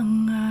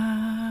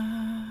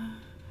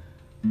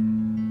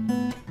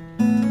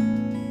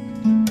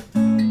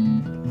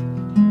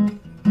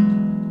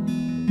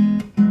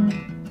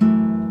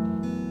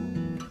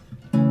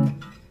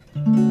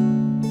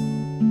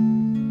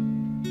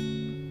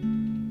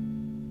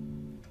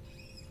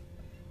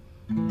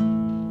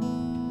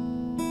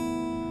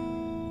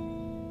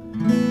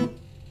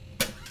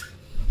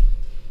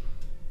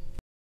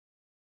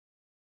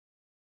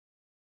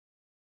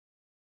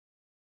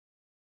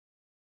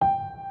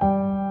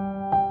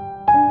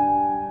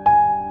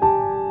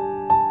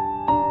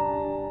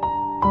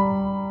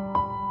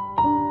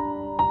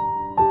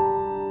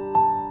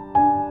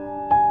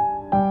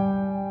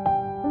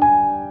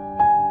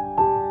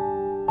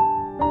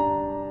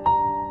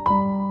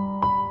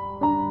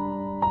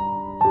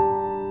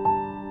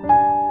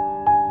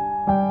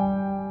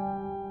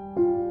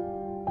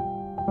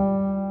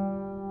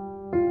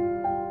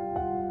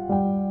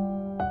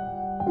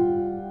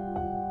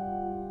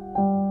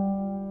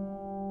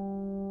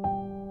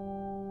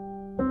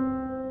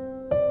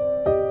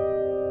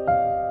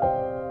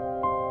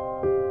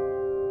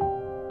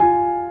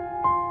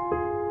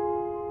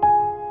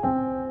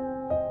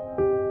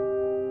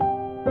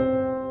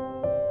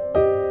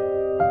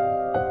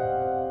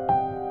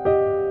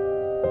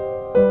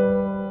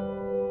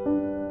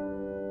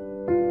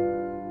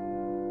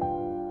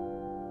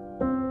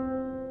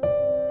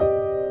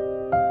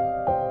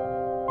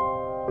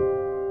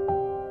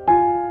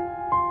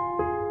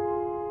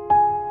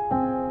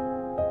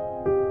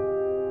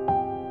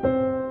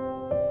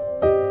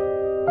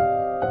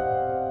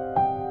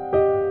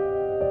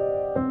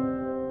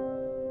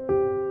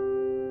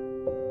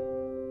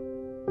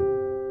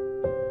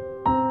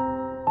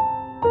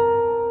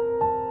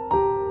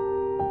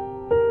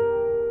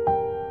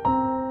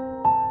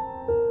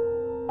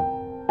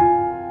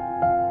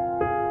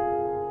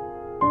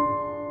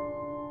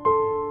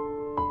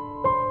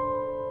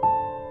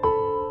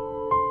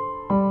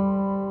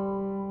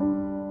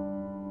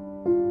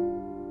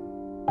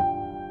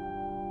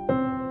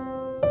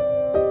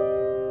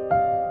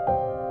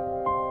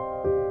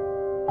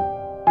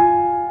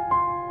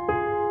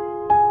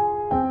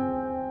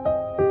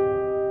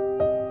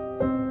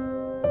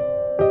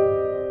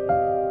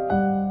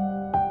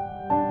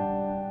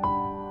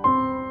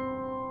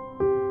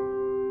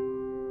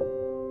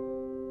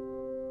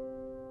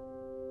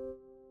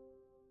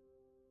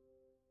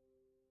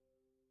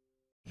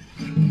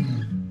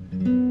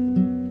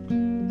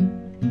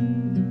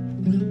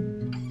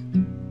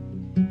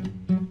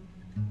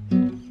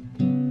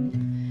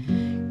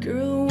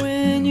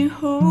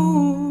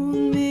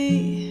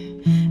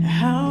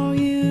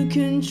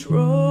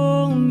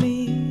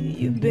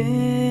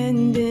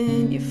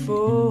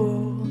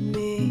 told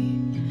me.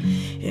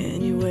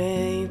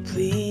 Anyway,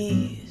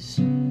 please,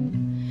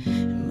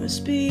 it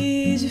must be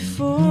easy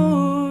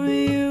for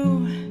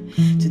you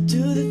to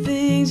do the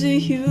things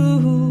that you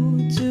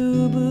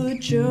do, but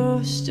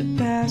just a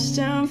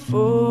pastime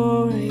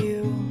for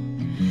you.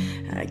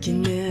 I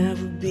can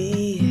never be,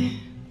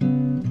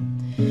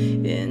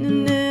 and I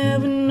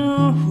never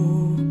know,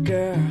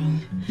 girl,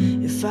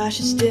 if I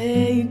should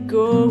stay or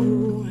go.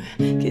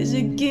 'Cause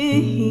the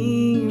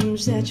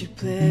games that you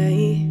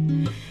play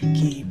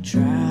keep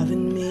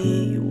driving me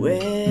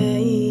away.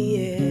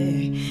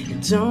 You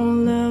don't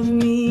love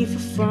me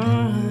for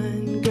fun,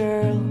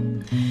 girl.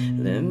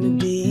 Let me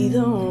be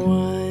the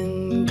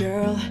one,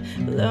 girl.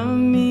 Love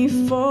me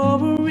for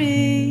a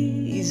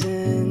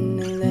reason,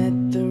 and let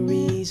the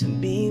reason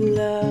be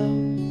love.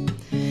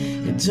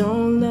 You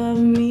don't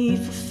love me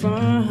for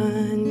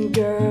fun,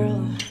 girl.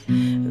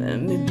 Let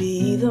me be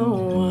the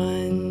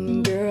one,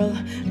 girl.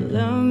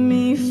 Love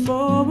me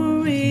for a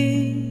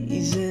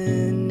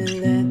reason, and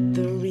let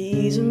the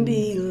reason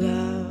be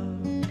love.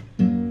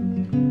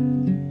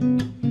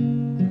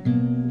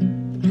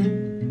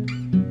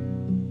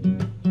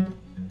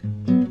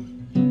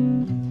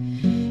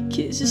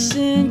 Kisses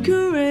and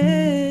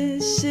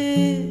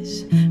caresses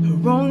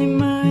are only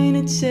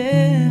minor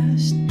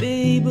test,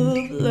 babe, of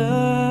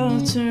love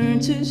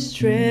turned to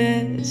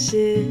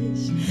stresses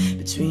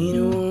between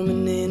a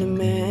woman and a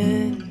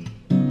man.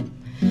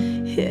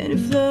 And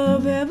if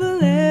love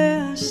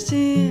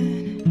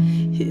everlasting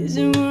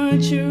isn't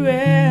what you're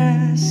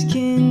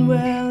asking,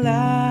 well,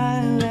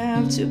 I'll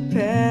have to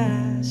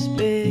pass,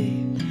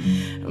 babe.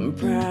 I'm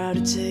proud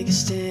to take a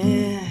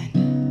stand.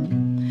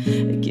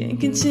 I can't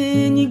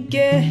continue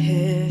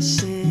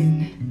guessing,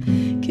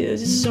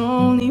 'cause it's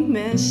only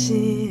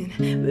messing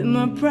with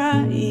my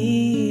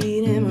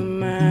pride and my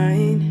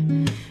mind.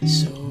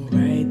 So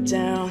write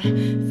down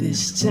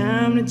this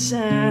time to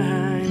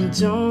time.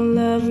 Don't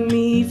love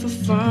me for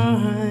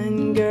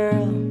fun,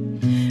 girl.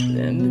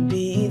 Let me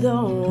be the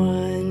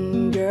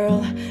one,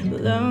 girl.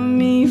 Love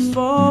me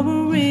for a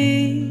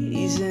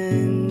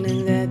reason, and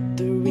let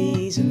the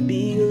reason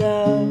be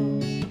love.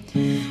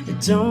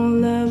 Don't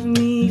love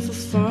me for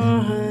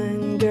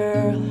fun,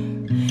 girl.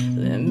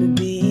 Let me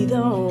be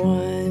the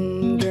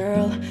one,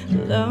 girl.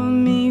 Love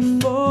me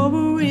for a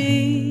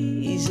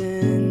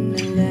reason,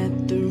 and let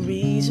the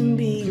reason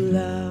be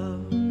love.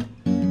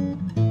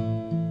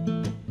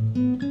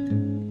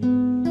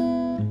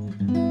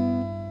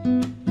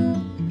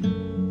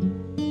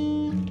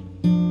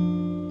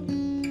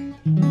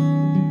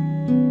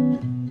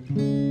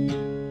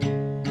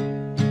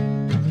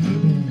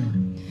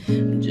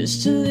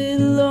 Just a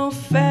little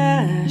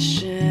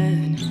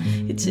old-fashioned.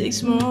 It takes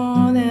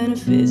more than a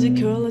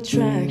physical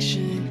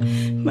attraction.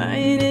 My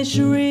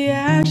initial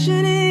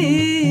reaction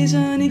is,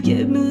 honey,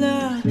 give me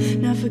love,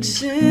 not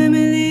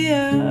facsimile.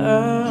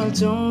 Oh,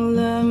 don't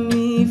love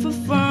me for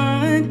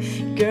fun,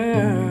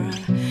 girl.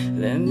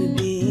 Let me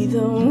be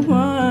the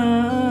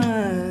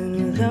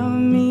one. Love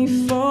me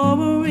for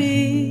a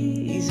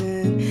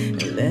reason,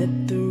 let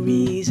the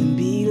reason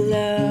be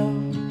love.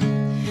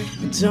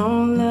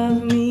 Don't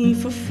love me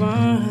for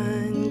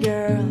fun,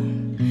 girl.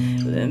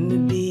 Let me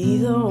be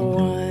the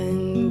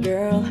one,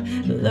 girl.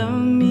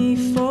 Love me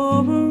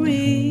for a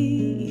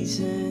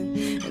reason,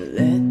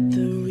 let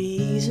the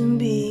reason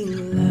be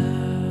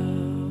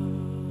love.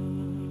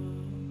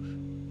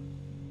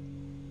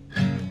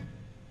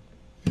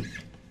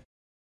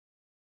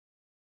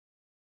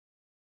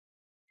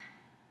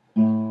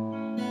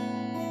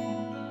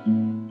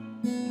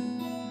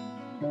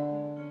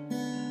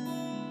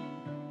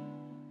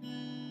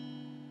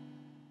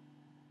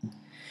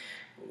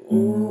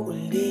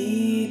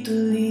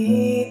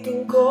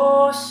 Uulit-ulitin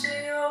ko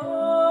sa'yo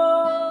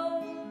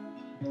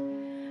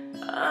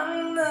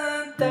ang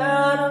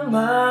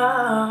nadarama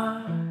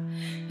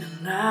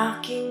ng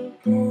aking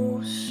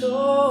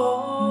puso.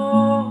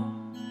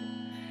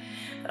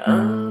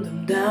 Ang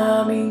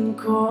damdamin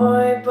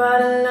ko'y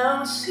para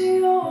lang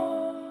sa'yo,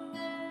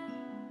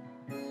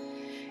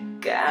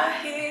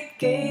 kahit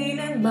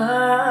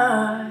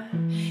kailanman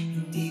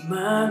hindi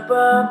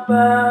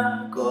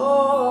magbabago.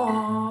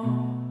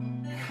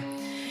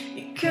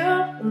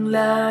 Ikaw ang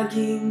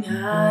laging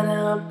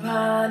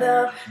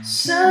hanap-hanap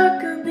sa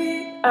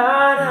gabi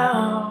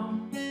araw.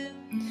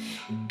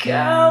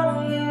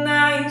 Ikaw ang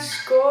nais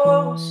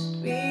ko sa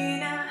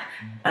tuwina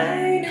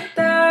ay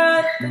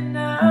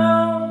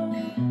natatanaw.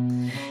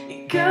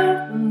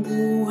 Ikaw ang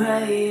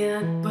buhay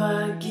at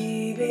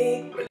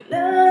pag-ibig,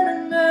 wala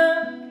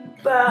nang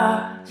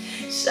iba.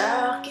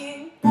 Sa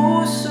aking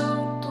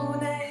puso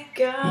tunay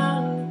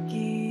kang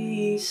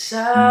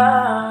nag-iisa.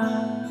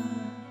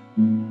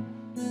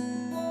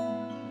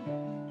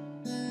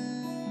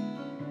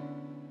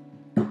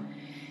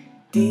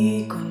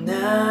 Di ko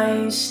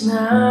nais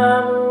na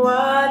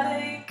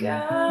mawalay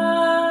ka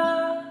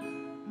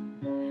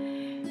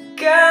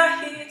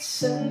kahit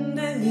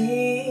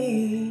sandali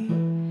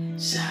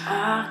sa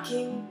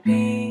aking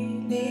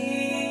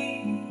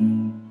piling.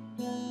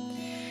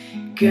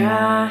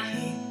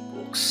 Kahit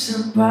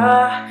buksan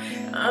pa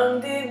ang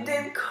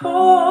dibdib ko,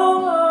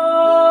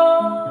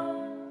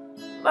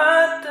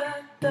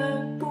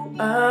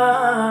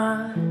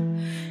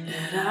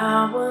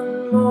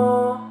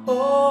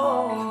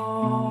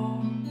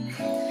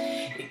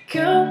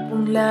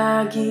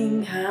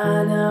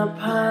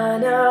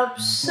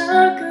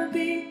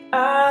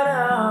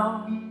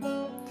 araw.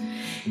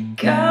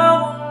 Ikaw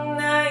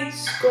ang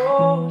nais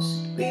ko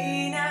sa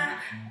tuwina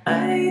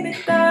ay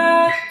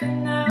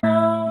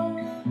natatanaw.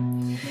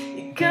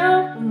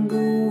 Ikaw ang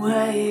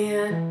buhay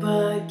at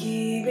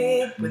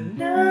pag-ibig,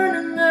 wala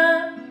na nga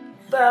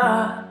ba?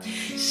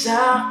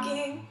 Sa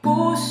aking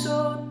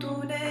puso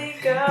tunay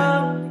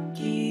kang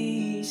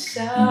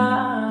nag-iisa.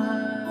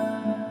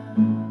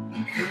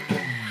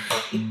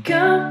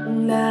 Ikaw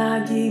ang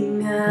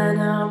laging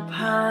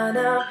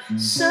hanap-hanap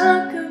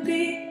sa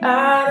gabi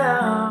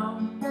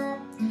araw.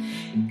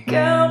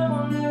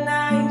 Ikaw ang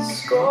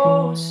nais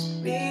ko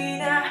sa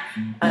tuwina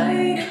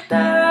ay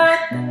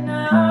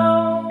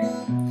natatanaw.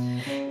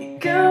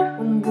 Ikaw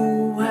ang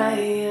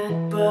buhay at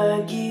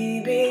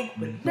pag-ibig,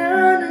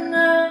 wala na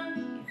nga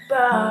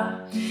iba.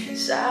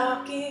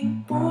 Sa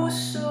aking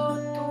puso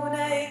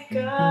tunay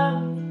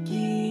kang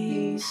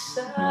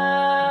nag-iisa.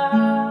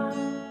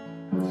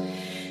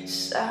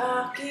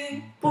 Sa aking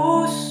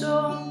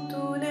puso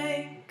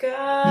tunay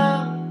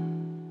kang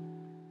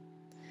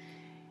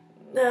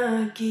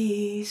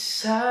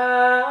nag-iisa.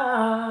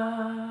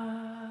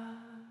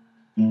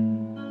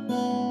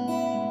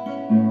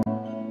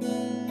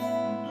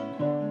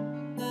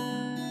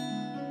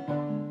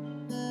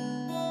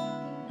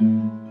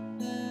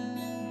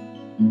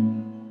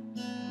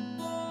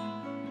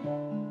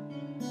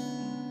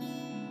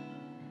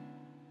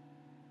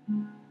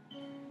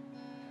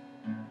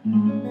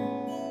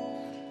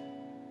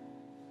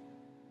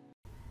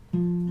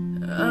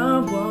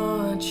 I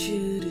want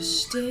you to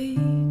stay,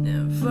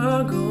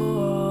 never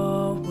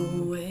go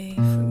away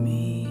from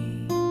me.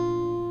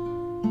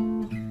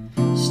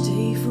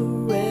 Stay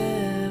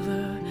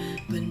forever,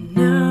 but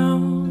now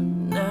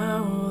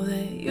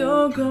that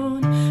you're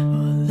gone,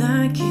 all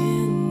I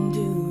can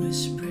do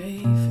is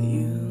pray for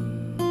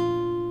you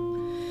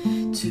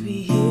to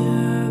be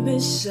here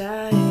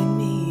beside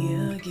me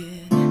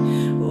again.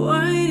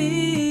 Why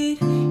did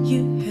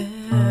you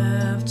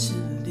have to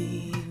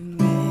leave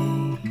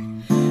me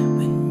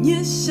when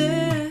you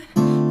said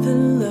the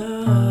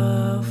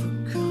love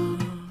would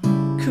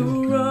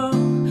conquer all?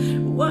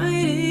 Why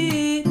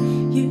did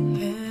you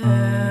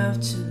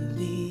have to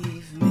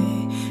leave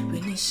me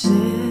when you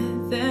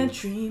said that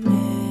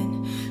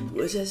dreaming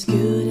was as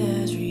good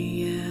as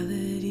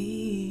reality?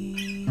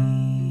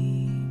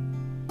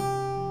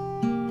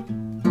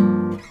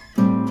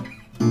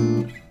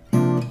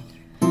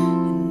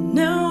 And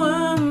now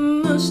I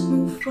must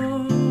move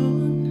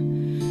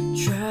on,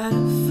 try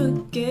to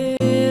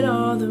forget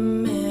all the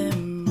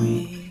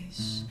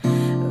memories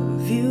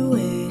of you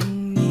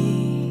and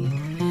me,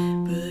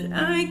 but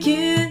I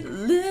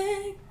can't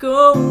let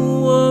go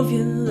of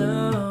your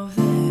love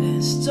that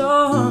has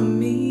taught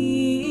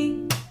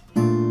me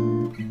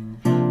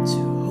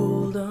to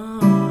hold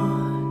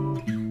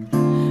on.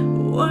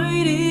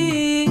 Why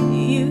did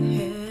you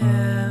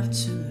have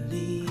to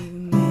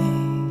leave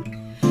me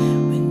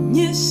when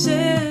you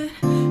said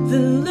the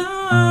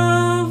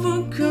love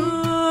would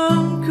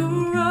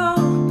conquer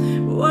all?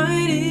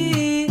 Why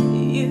did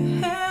you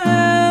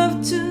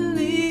have to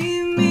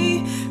leave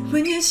me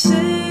when you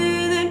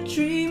said that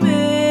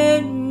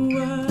dreaming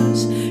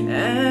was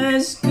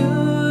as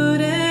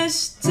good as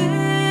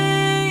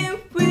staying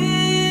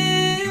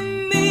with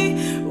me?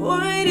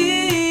 Why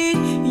did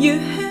you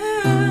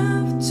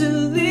have to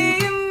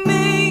leave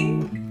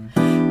me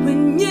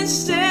when you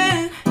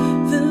said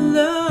the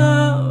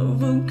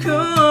love would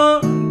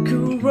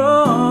conquer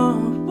all?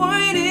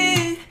 Why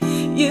did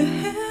you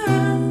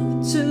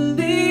have to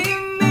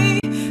leave me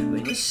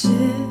when you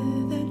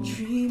said that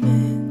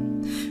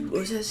dreaming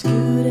was as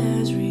good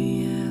as reality?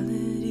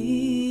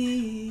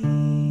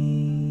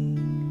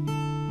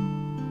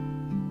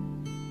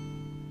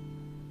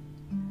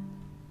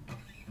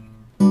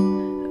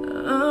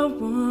 I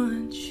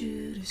want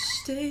you to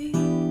stay,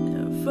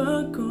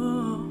 never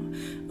go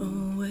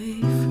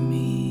away from me.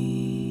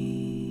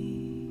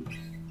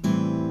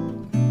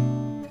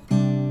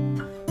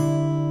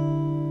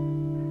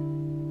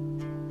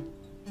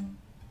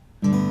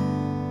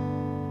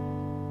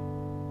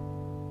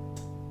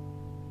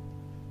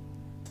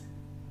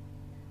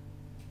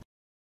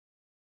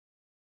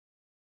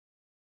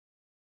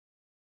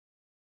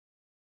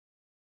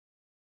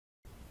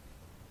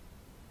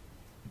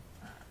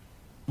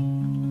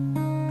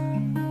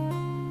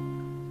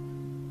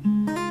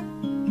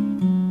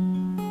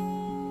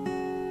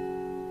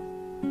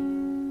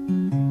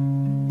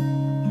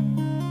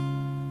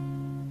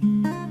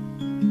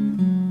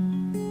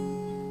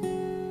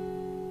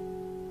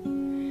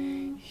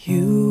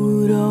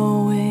 You would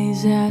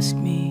always ask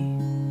me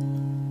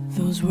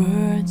those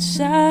words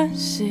I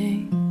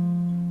say,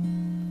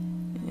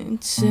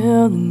 and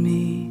telling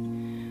me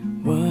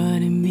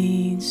what it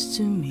means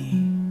to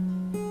me.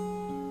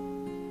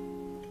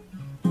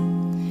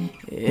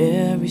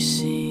 Every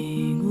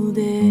single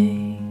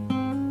day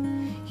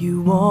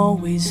you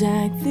always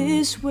act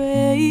this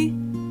way.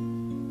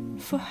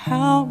 For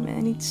how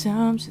many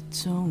times I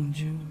told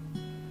you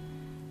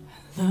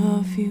I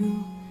love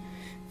you,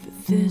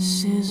 but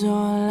this is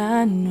all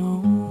I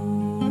know.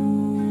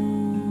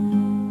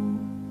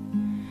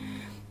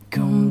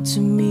 Come to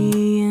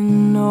me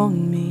and hold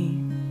me,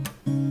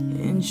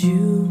 and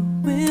you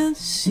will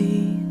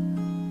see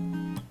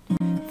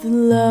the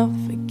love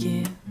I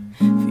give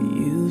for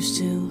you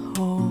still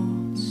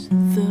holds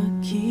the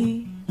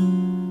key.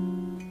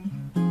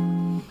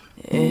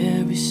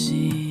 Every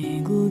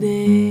single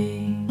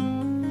day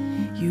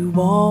you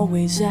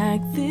always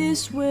act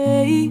this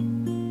way.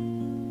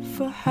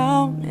 For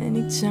how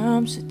many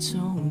times I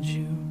told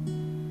you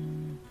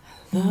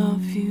I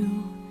love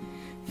you,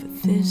 for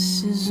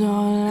this is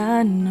all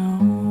I know.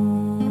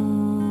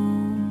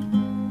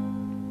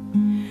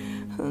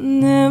 I'll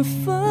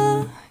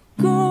never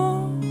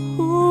go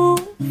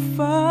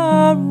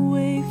far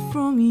away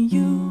from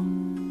you.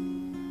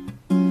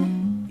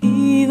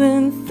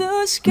 Even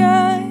the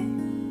sky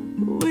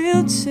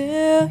will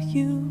tell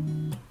you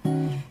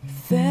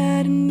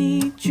that I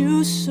need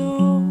you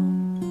so.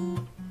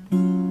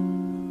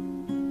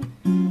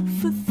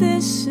 For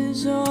this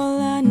is all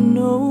I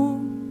know.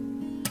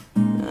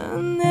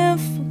 I'll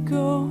never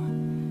go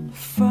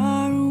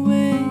far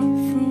away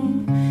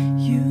from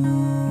you.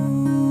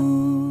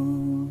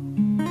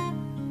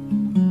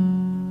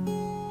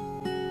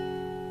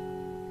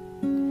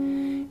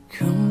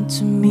 Come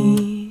to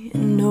me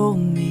and hold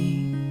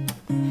me,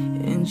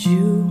 and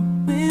you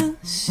will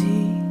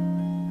see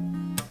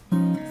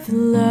the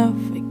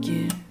love I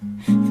give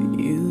for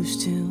you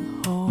still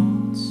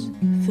holds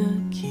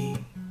the key.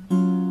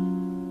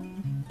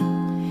 And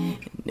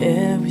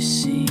every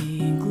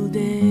single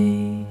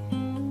day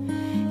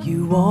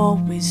you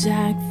always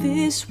act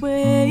this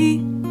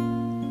way.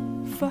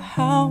 For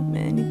how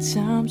many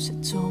times I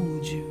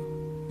told you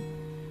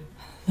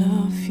I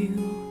love you,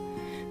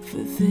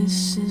 for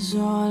this is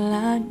all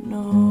I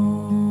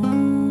know.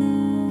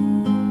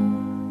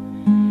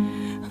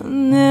 I'll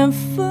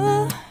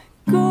never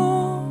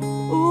go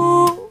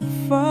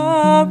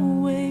far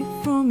away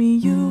from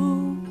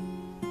you.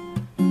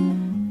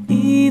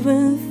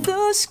 Even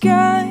the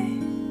sky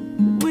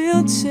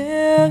will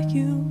tell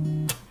you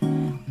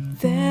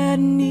that I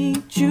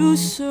need you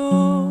so.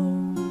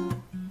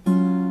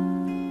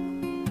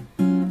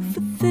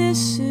 For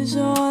this is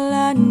all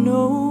I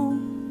know.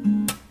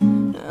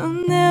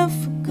 I'll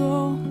never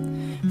go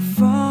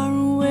far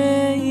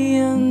away.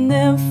 I'll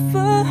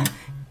never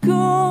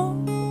go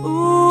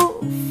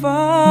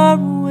far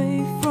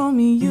away from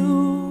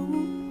you.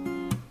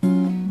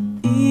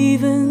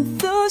 Even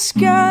the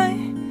sky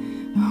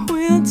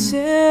will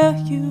tell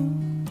you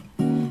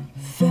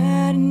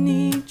that I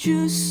need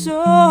you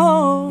so.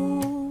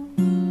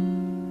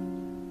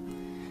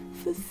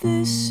 For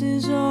this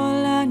is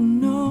all I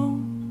know.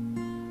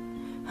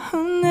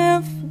 I'll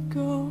never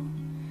go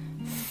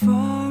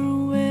far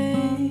away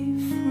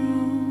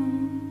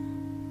from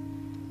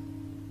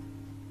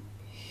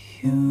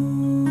you.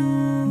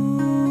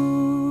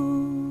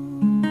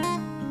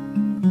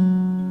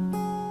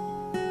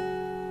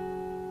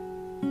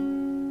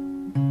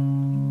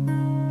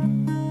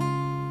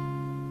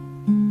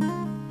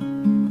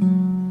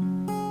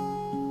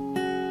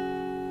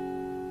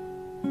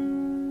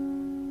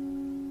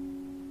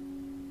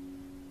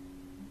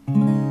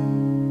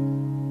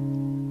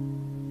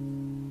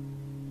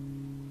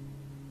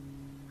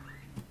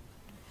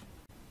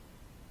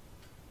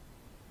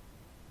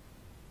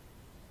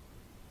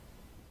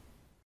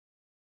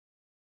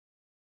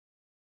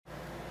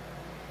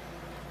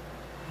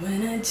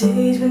 When our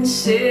days been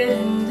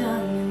sitting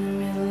down in the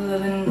middle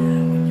of the night,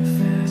 when you're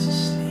fast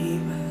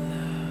asleep, my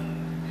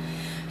love,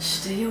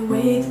 stay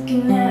awake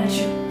looking at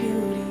your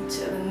beauty,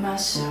 telling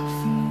myself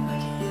I'm the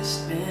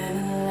luckiest man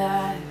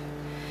alive.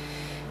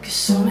 Cause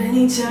so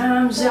many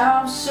times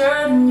I was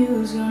certain you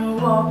was gonna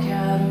walk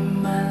out of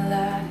my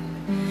life.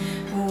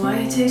 But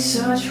why you take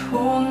such a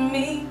hold on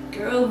me,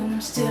 girl, when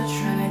I'm still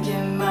trying to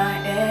get my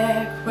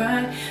act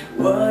right?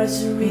 What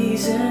is the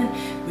reason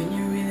when you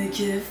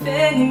give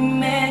any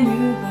man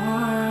you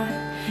want?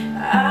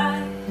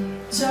 I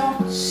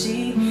don't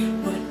see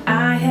what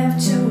I have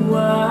to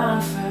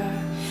offer.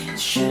 It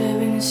should have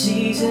been a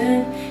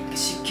season,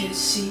 cause you could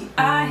see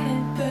I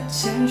had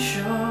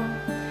potential.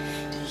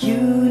 Do you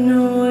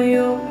know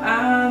you're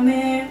my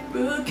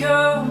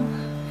miracle?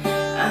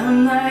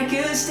 I'm like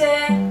a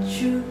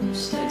statue,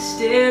 stuck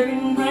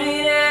staring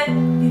right at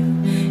you.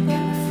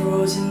 Got me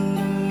frozen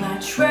in my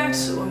tracks,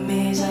 so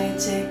amazed how you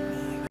take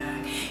me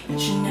back.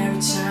 Each and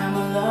every time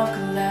my love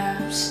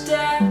collapsed,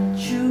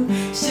 statue,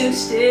 still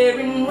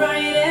staring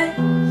right at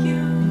you.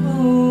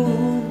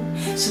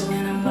 So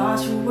when I'm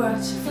lost for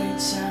words, every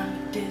time I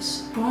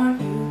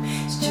disappoint you,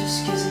 it's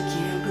just cause I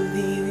can't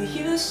believe that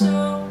you're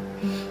so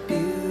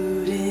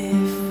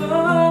beautiful. I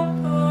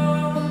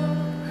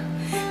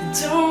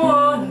don't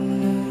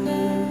wanna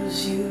lose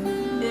you,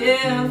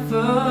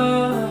 never.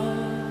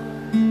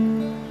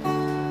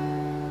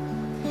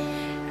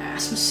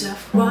 Ask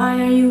myself,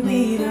 why are you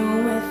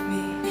leaving with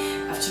me?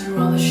 After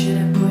all the shit I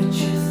put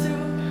you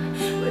through,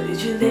 why did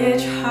you let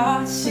your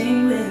heart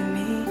sing with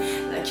me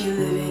like you're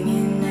living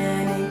in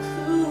an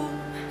igloo?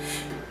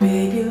 But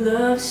baby,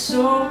 love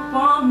so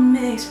warm,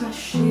 makes my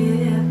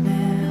shit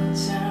melt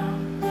down.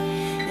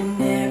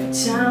 And every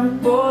time we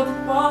board the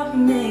wall, you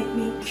make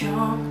me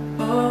come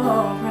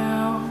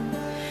around?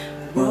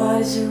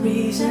 What is the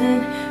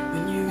reason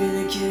when you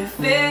really care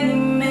for any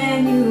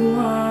man you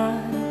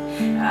want?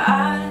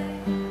 I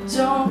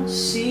don't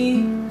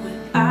see what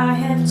I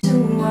have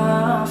to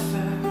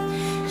offer.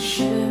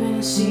 Should've been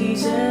a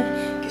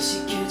season, guess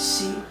you could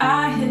see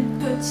I had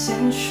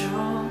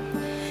potential.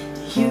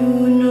 Do you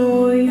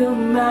know you're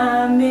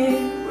my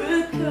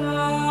miracle?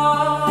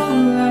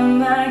 I'm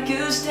like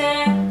a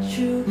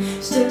statue,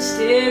 stuck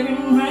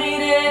staring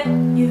right at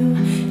you.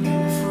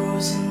 You're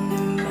frozen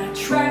in my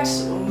tracks,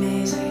 so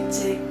amazed I can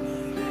take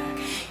me back.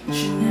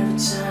 Each and every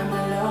time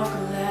my love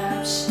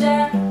collapsed,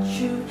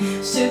 statue,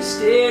 stuck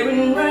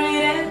staring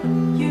right at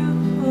you.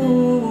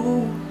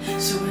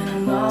 So when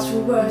I'm lost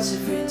for words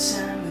every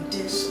time I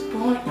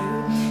disappoint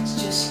you, it's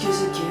just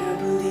cause I can't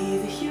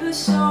believe that you're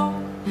so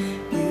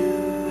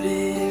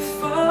beautiful.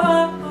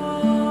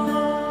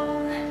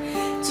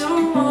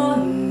 Don't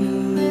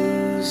wanna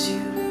lose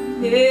you,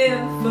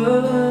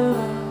 never.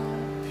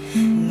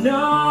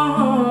 No.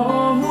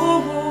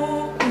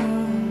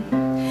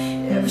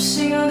 Every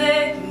single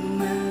day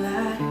in my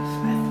life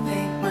I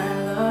thank my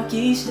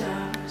lucky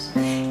stars.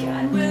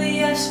 God, really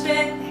I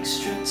spent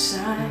extra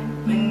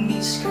time when He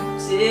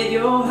sculpted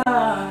your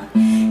heart.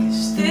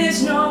 Cause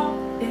there's no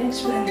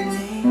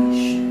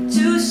explanation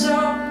to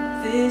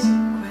solve this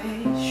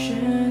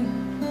equation.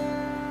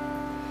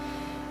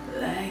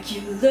 Like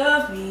you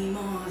love me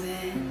more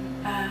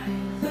than I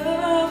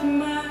love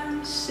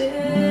myself.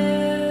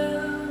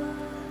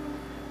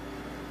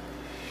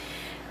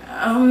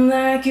 I'm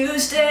like a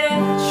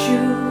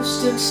statue,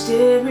 still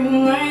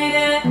staring right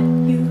at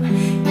you.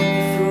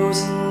 You're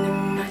frozen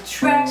in my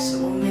tracks,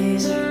 so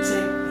amazed you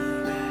take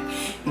me back.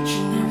 Each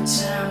and every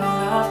time my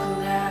love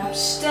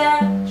collapsed,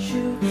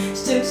 statue,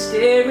 still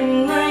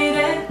staring right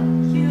at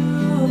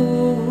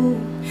you.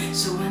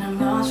 So when I'm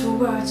lost for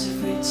words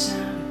every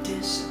time I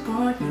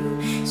disappoint you,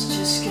 it's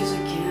just cause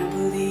I can't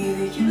believe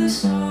that you're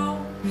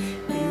so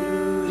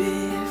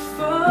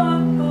beautiful.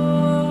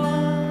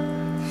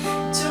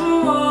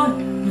 Don't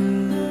wanna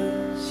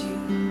lose you,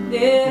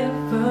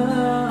 never.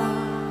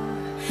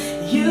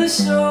 You're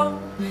so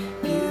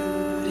beautiful.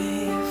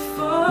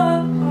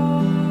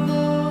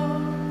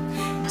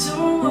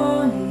 Don't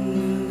wanna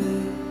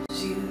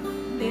lose you,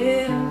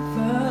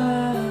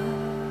 never.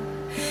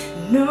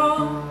 No.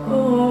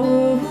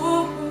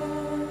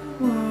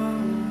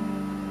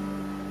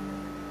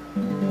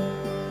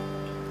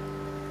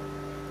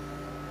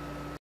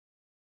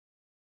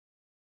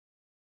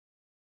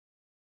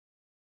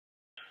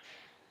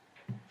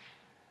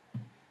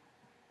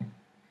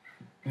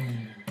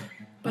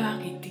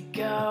 Bakit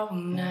ikaw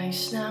ang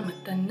nais na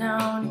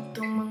matanaw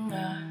nitong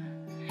mga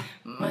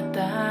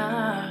mata?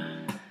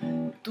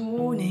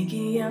 Tunay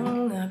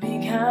kayang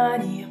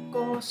nabighani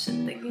ako sa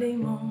taglay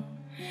mong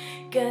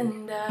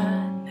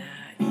ganda.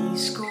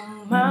 Nais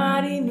kong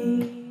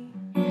marinig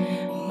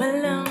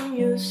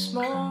malamyos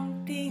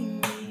mong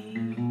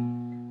tinig.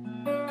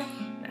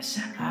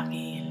 Nasa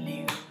aking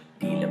liw,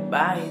 tila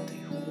ba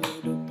ito'y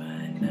hulog pa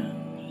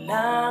ng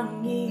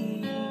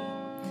langit?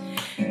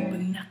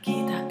 Pag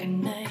nakita ka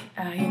na'y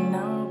ayaw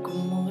nang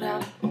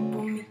kumurap o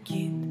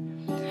pumikit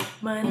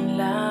man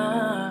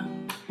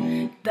lang.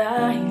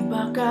 Dahil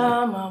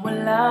baka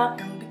mawala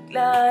kang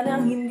bigla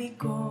nang hindi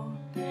ko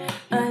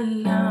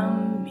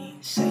alam.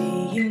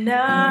 Minsa'y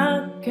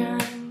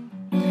hinakan,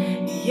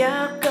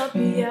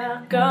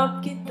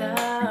 yakap-yakap kita.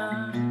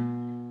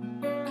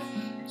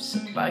 Sa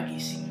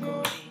pagising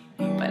ko'y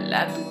di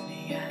pala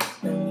tunay at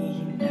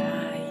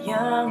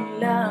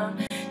nangihinayang lang.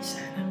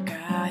 Sana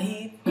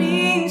kahit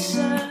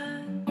minsan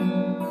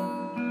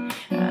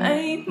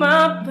ay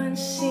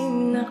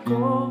mapansin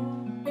ako,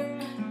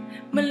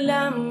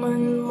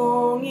 malaman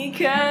mong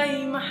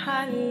ika'y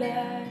mahal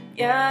at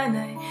yan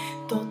ay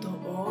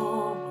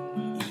totoo.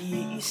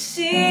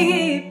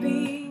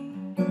 Iisipin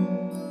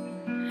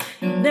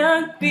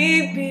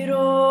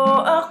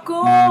nagbibiro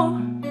ako,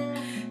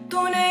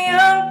 tunay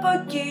ang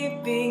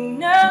pag-ibig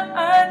na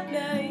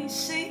alay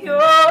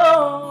sa'yo.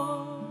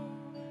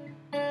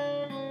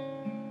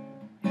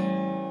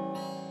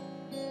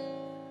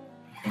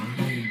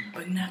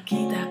 Pag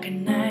nakita ka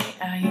na'y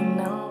ayaw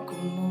nang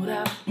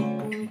kumurap o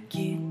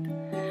pumikit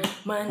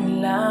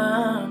man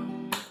lang.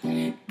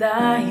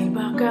 Dahil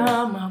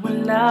baka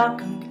mawala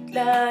kang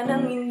bigla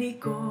nang hindi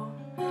ko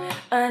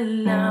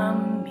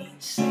alam.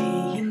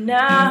 Minsa'y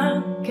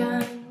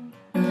hinahagan,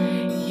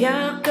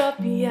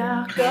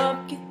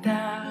 yakap-yakap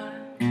kita.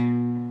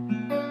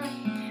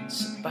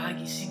 Sa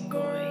pagising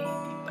ko'y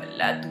di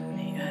pala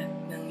tunay at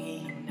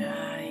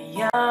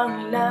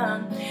nangihinayang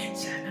lang.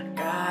 Sana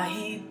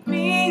kahit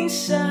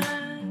minsan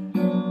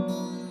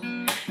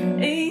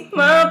ay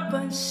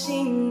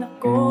mapansin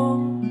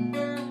ako,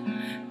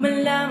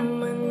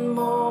 malaman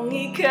mong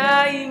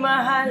ika'y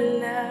mahal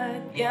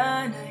at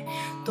yan ay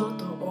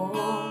totoo.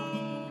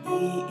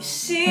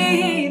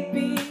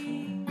 Iisipin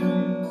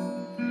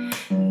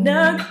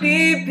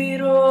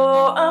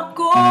nagbibiro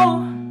ako,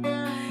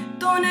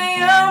 tunay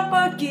ang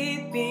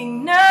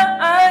pag-ibig na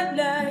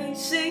alay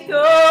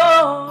sa'yo.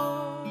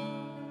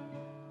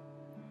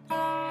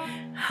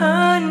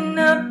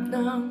 hinahanap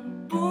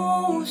ng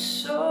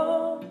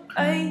puso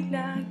ay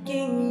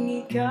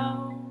laging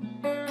ikaw.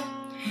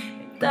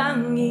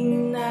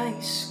 Tanging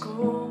nais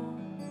ko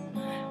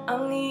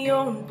ang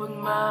iyong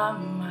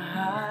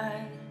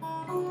pagmamahal.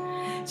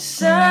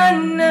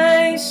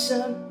 Sana'y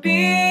sabihin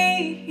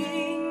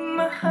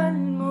mahal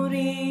mo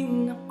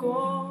rin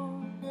ako.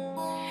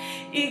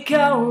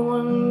 Ikaw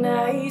ang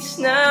nais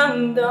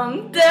ng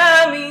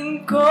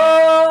damdamin ko.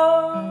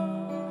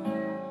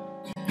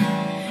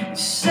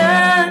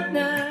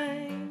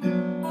 Sana'y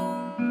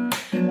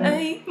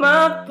ay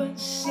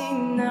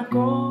mapansin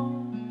ako,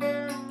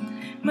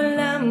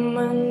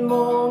 malaman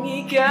mong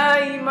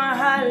ika'y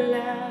mahal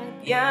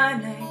at yan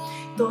ay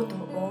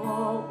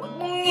totoo. Huwag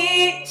mong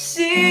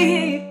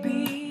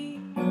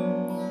isipin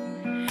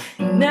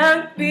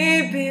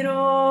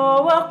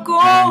nagbibiro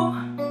ako.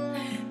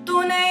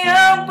 Tunay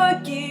ang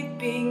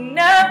pag-ibig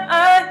na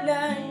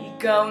alay,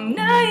 ikaw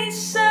na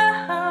isa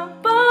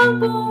habang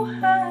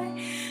buhay.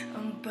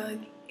 Ang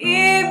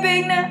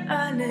pag-ibig na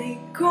alay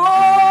ko,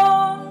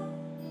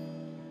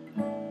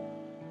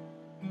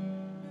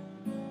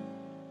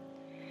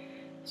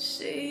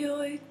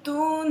 sa'yo'y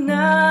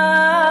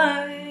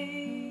tunay.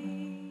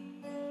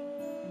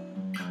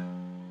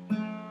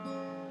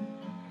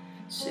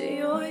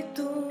 Sa'yo'y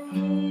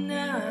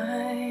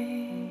tunay.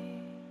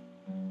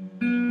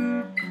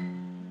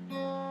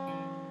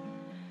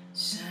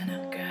 Sana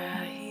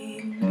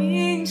kahit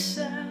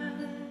minsan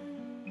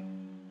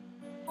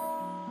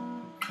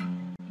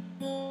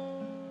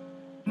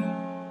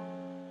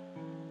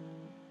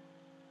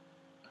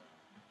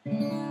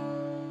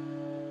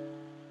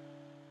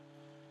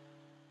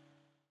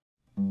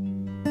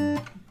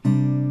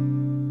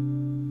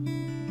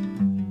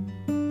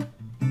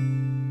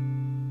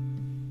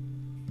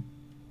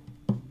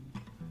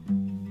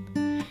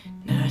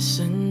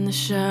nasan na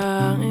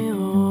siya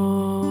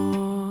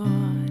ngayon?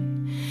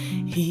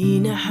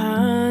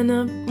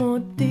 Hinahanap mo,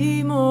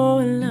 di mo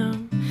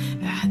alam.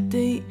 Lahat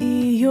ay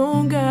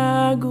iyong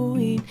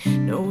gagawin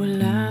na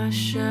wala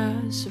siya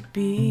sa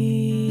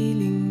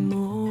piling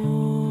mo.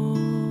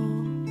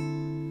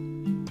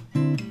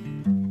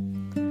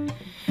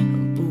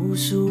 Ang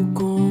puso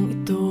kong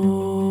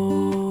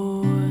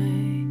ito'y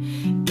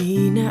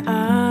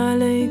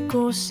inaalay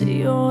ko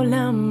sa'yo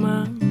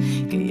lamang.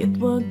 Kaya't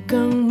huwag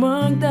kang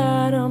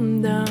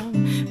magdaramdam,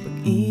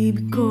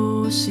 pag-ibig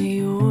ko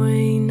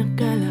sa'yo'y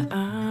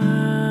nakalaan.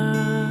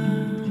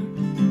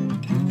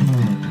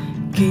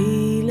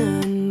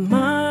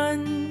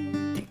 Kailanman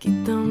di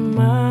kita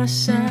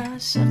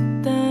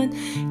masasaktan,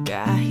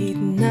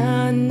 kahit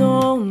na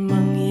anong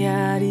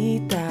mangyari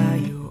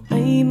tayo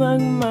ay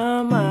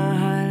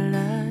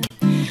magmamahalan.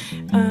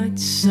 At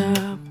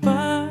sa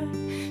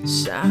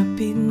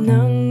pagsapit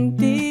ng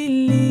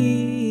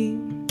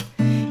dilim,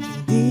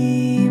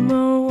 hindi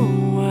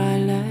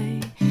mawawalay,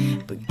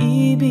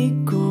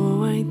 pag-ibig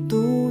ko ay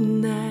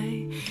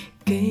tunay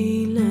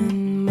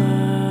kailanman.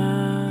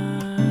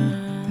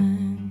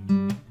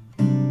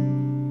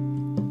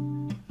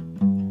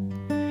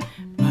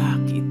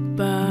 Bakit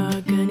ba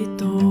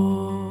ganito?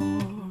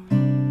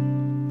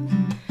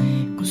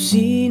 Kung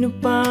sino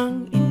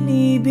pang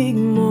inibig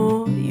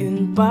mo,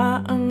 yun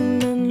pa ang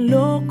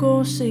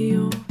nanloko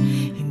sa'yo.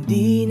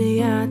 Hindi na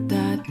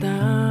yata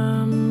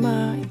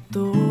tama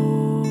ito,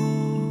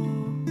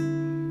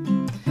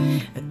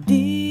 at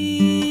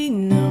di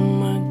na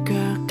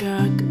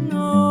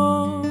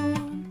magkakaganon.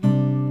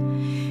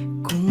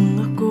 Kung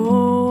ako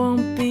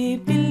ang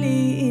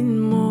pipiliin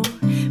mo,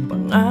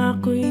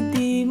 pangako'y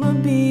di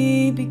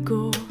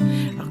mabibigo.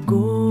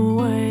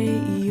 Ako ay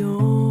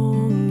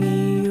iyong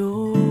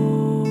iyo.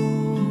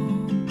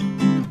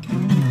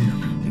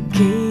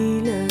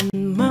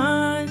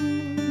 Kailanman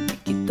di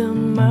kita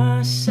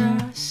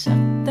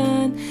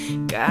masasaktan,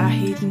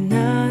 kahit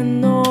na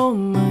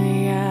anong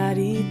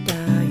mangyari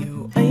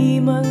tayo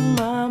ay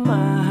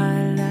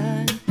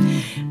magmamahalan.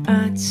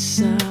 At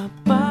sa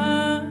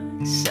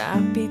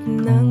pagsapit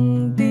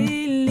ng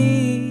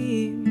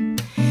dilim,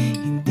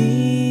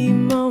 hindi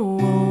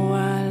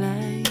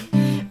mawawalay,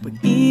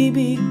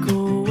 pag-ibig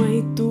ko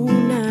ay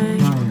tunay.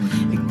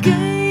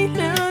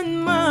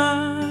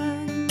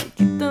 Kailanman di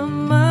kita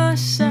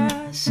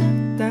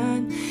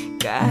masasaktan,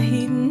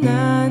 kahit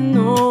na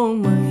anong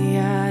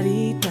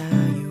mangyari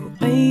tayo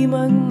ay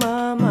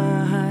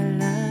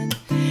magmamahalan.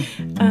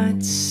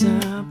 At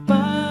sa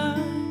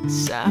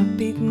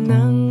pagsapit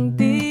ng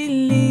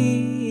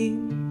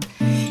dilim,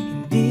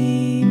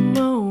 hindi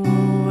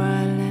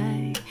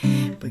mawawalay,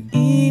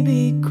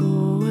 pag-ibig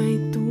ko ay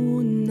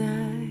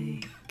tunay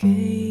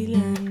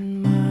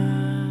kailanman.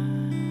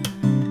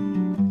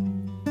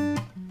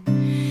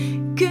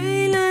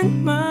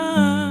 Kailanman.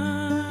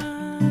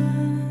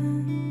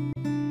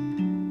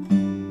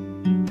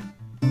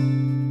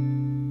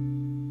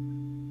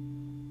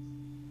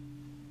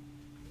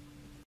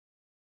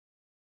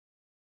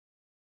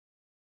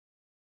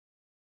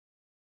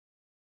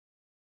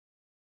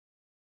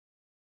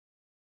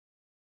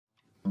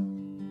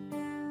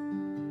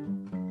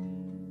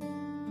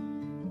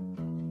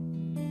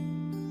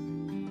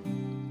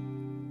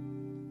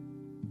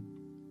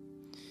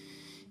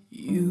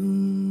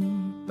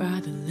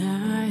 the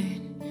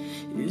light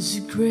is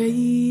the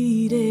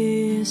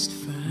greatest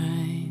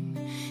find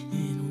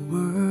in a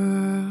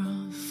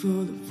world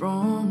full of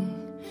wrong.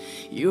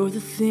 You're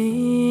the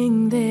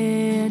thing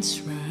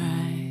that's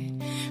right.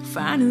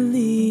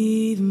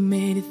 Finally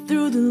made it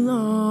through the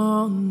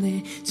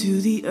lonely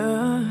to the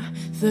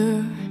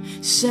other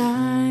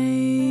side.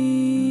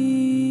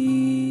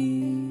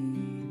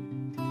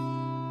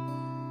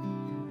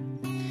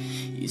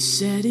 You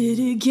said it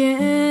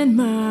again,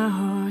 my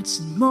heart's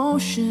in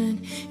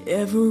motion.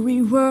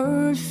 Every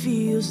word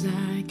feels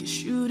like a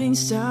shooting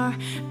star.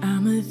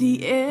 I'm at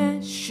the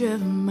edge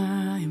of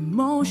my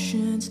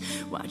emotions,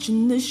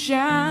 watching the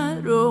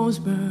shadows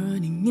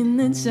burning in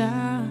the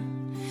dark.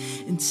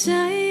 And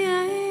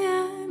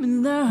I'm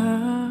in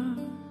love,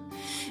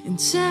 and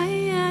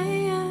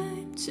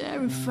I'm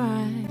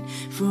terrified.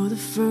 For the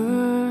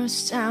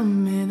first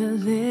time and the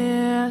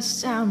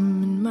last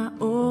time in my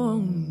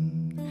own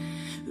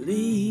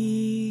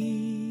league.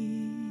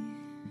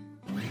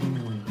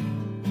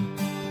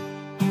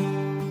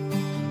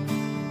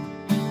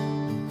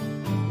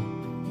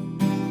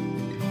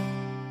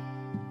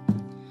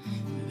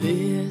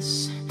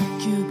 This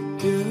could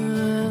be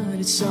good,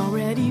 it's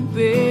already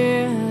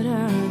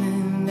better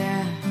than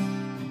that.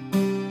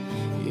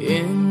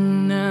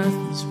 And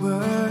nothing's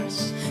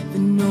worse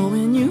than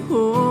knowing you're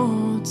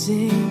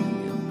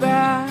holding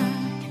back.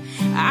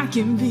 I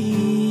can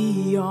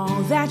be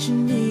all that you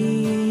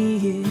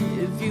need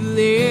if you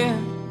let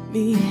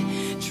me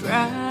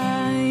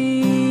try.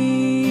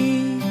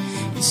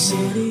 You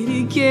said it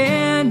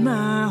again,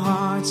 my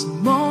heart's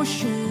in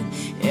motion.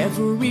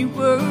 Every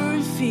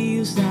word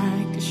feels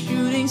like a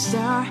shooting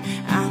star.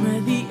 I'm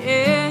at the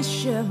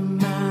edge of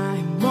my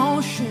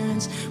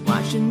emotions,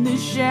 watching the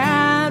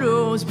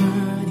shadows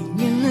burning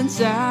in the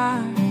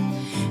dark.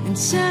 And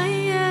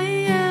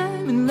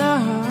I'm in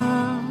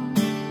love,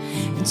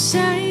 and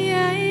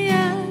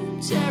I'm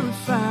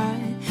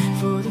terrified.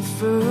 For the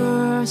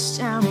first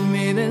time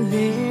and the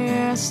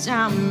last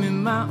time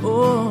in my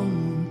own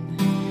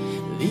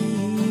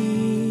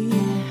league.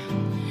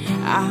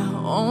 I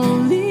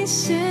only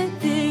said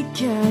it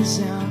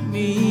 'cause I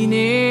mean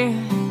it,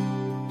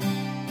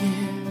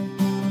 yeah.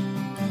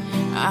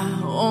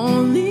 I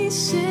only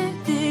said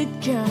it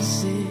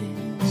 'cause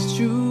it's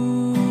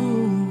true.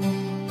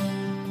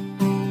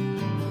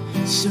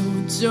 So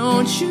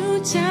don't you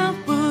doubt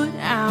what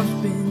I've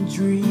been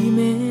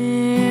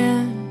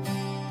dreaming,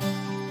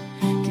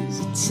 'cause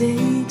it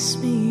takes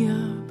me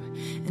up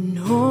and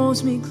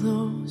holds me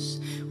close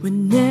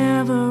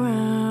whenever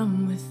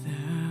I'm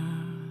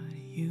without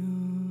you.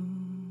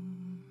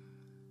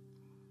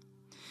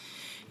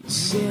 You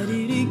said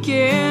it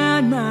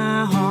again,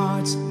 my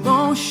heart's in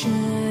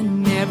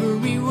motion.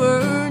 Every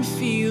word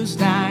feels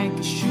like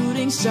a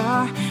shooting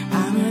star.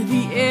 I'm at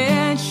the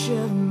edge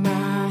of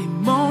my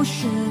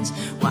emotions,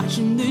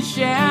 watching the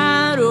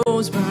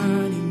shadows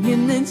burning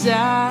in the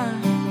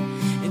dark.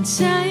 And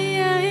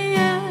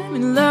I'm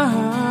in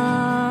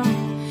love,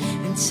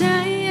 and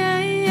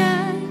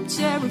I'm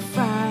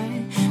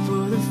terrified.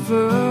 For the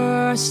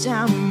first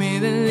time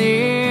and the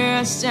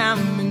last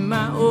time in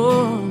my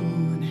own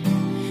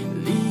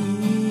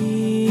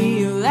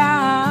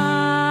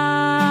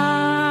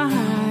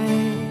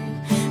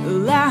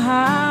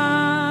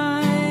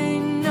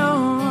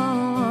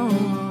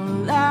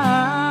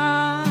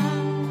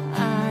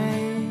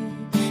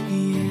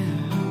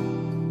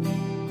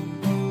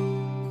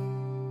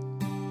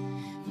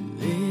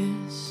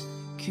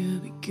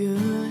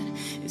good,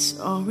 it's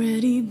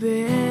already better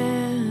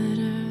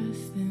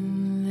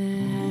than that.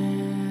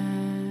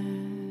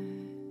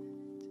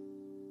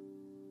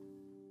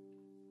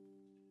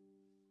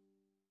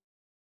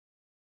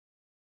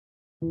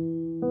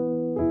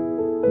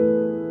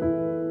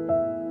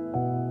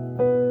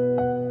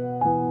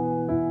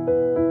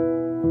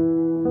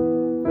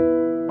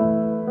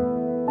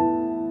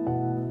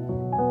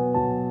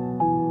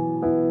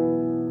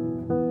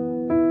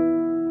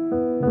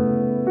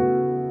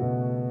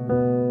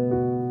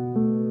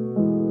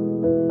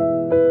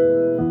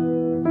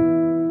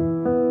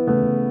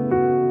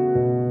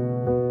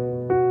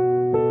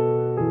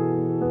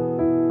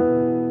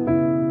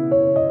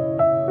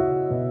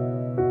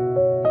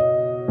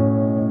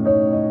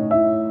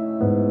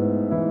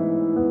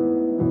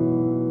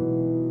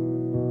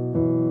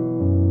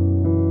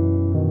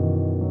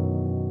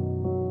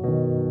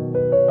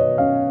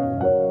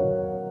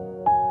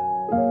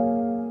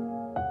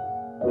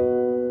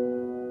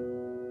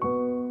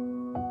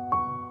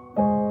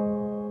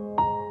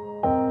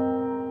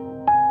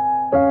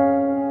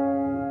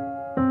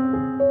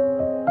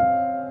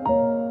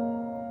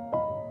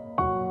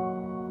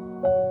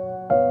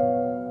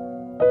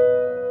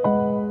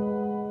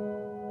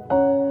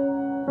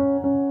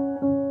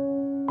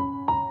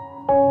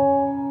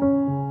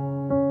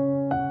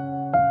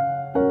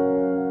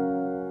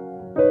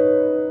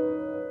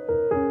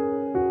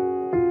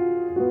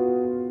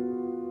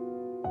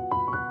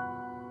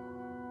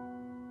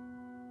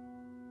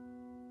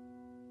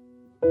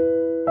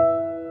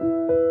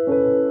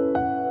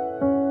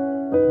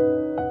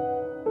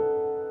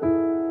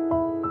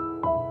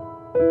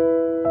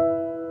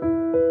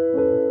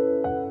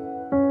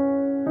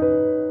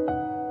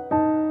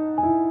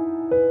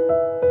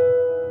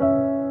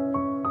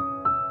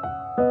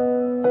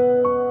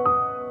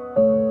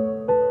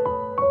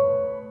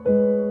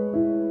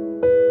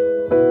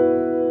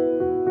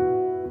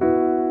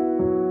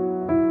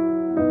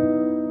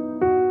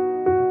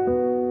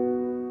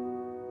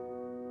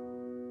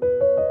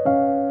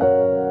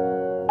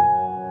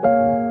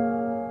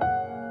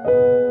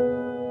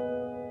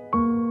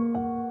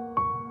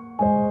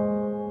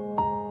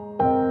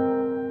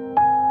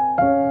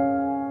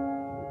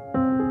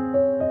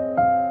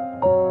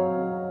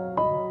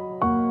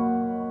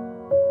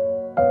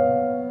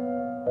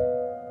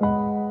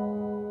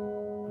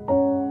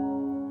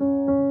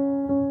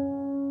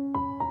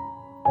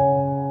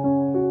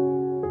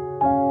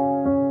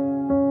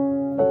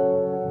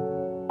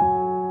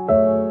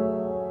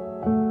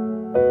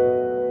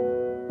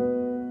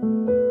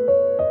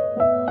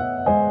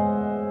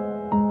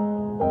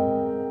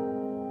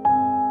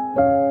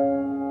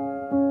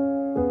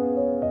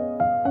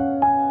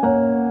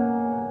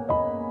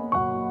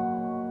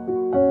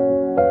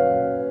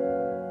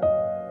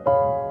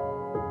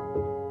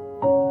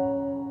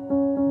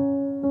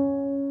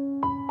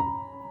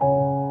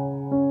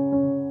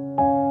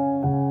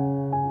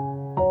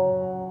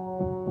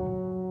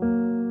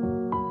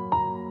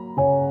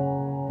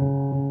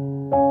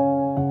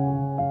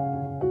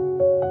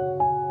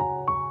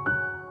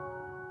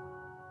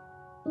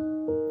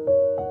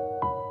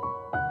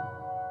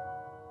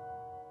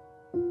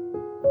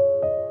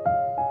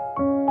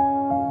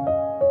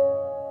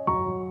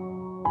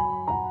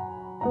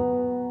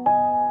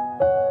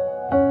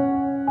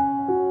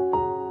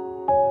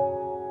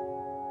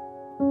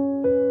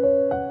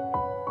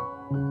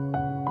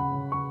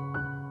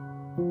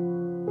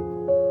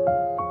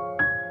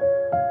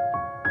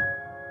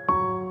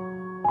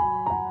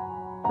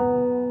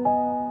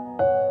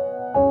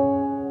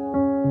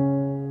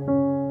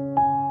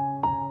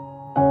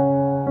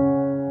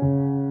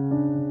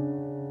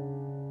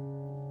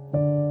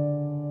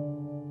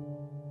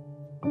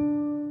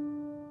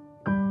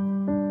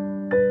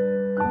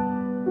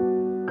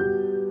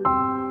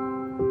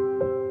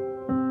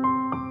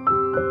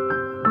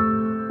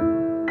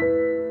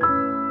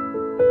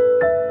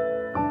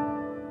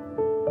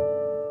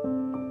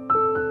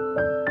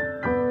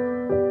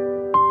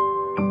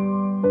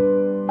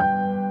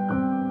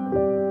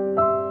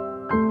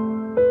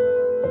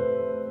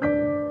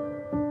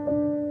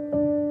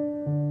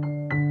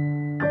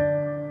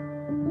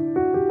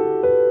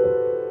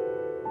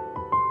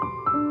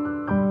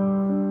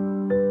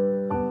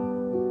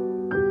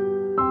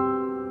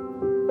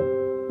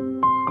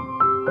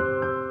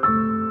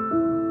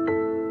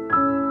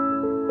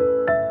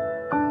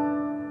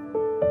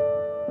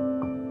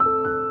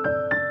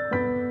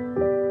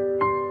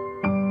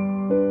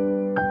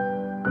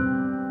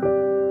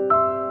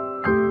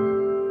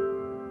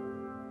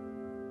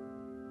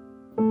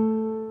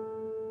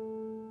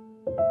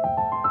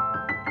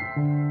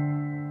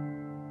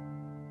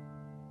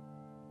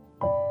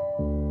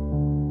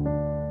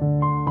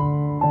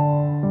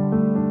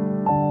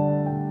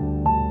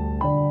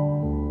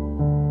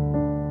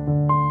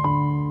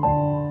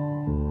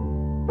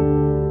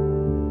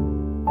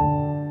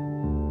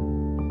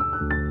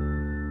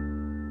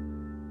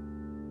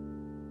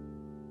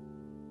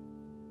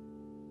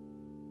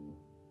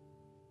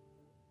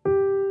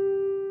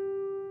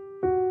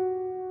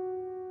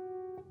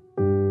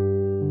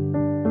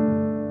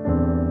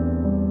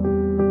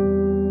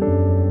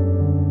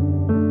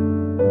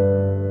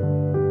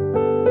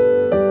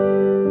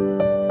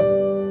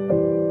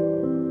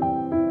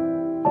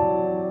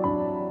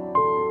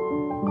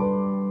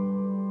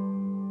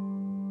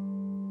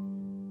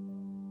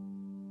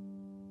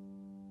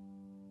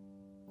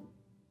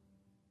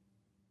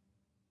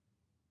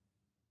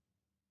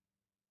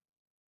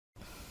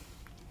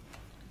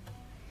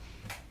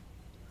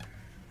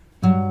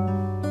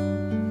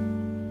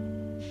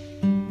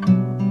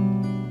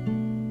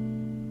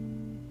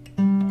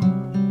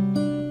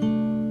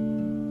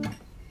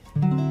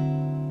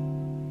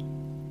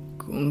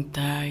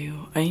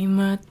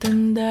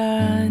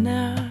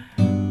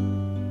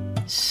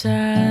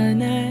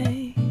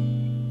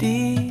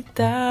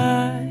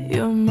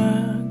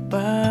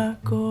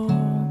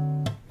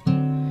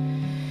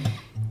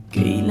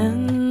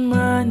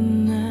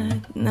 Kailanman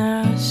at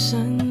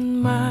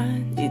nasan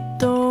man,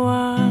 ito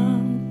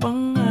ang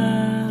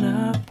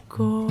pangarap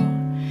ko.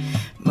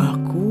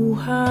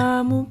 Makuha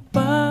mo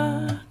pa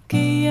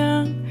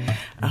kayang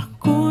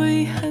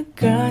ako'y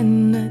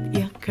hagan at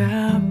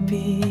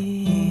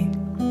yakapin.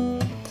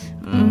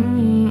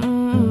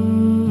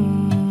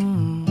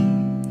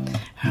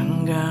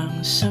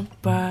 Hanggang sa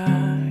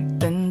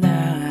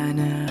pagtanda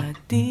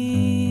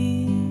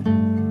natin,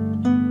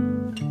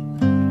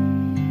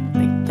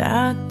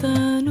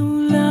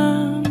 nagtatanong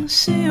lang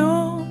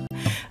sa'yo,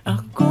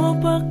 ako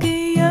ba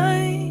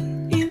kaya'y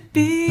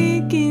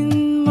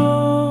ibigin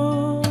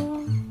mo?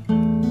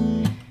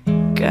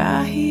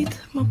 Kahit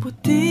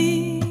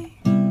maputi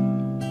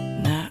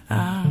na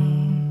ang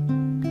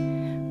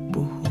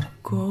buhok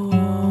ko.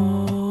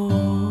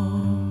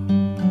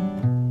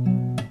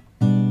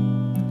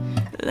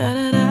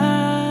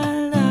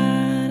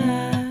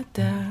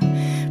 La-da-da-la-da-da.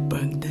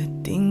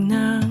 Pagdating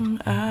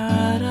ng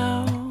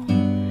araw,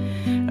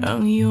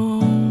 ang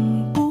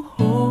iyong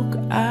buhok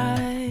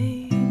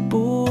ay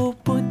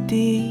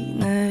puputi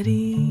na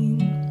rin.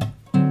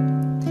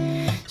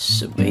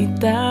 Sabay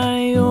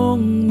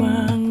tayong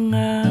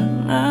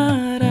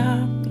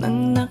mangangarap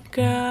ng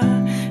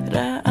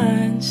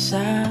nakaraan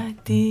sa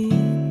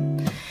atin.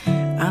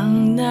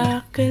 Ang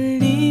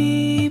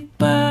nakalipas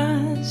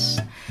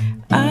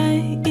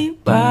ay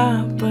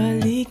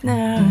ibabalik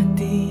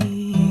natin.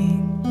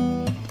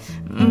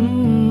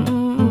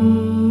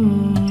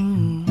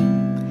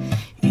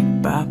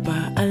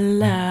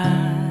 Ipapaalala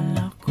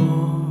ko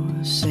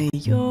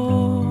sa'yo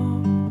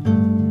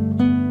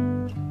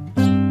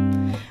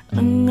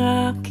ang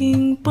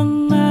aking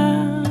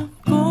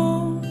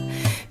pangako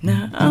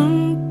na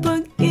ang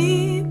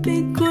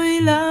pag-ibig ko'y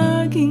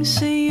laging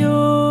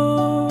sa'yo.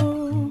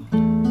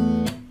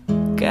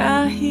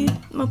 Kahit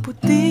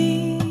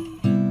maputi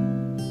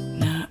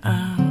na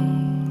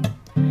ang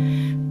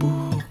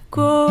buhok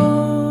ko.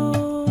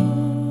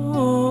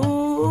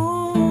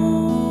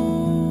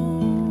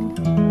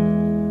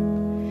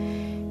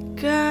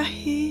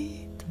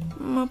 Kahit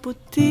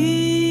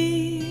maputi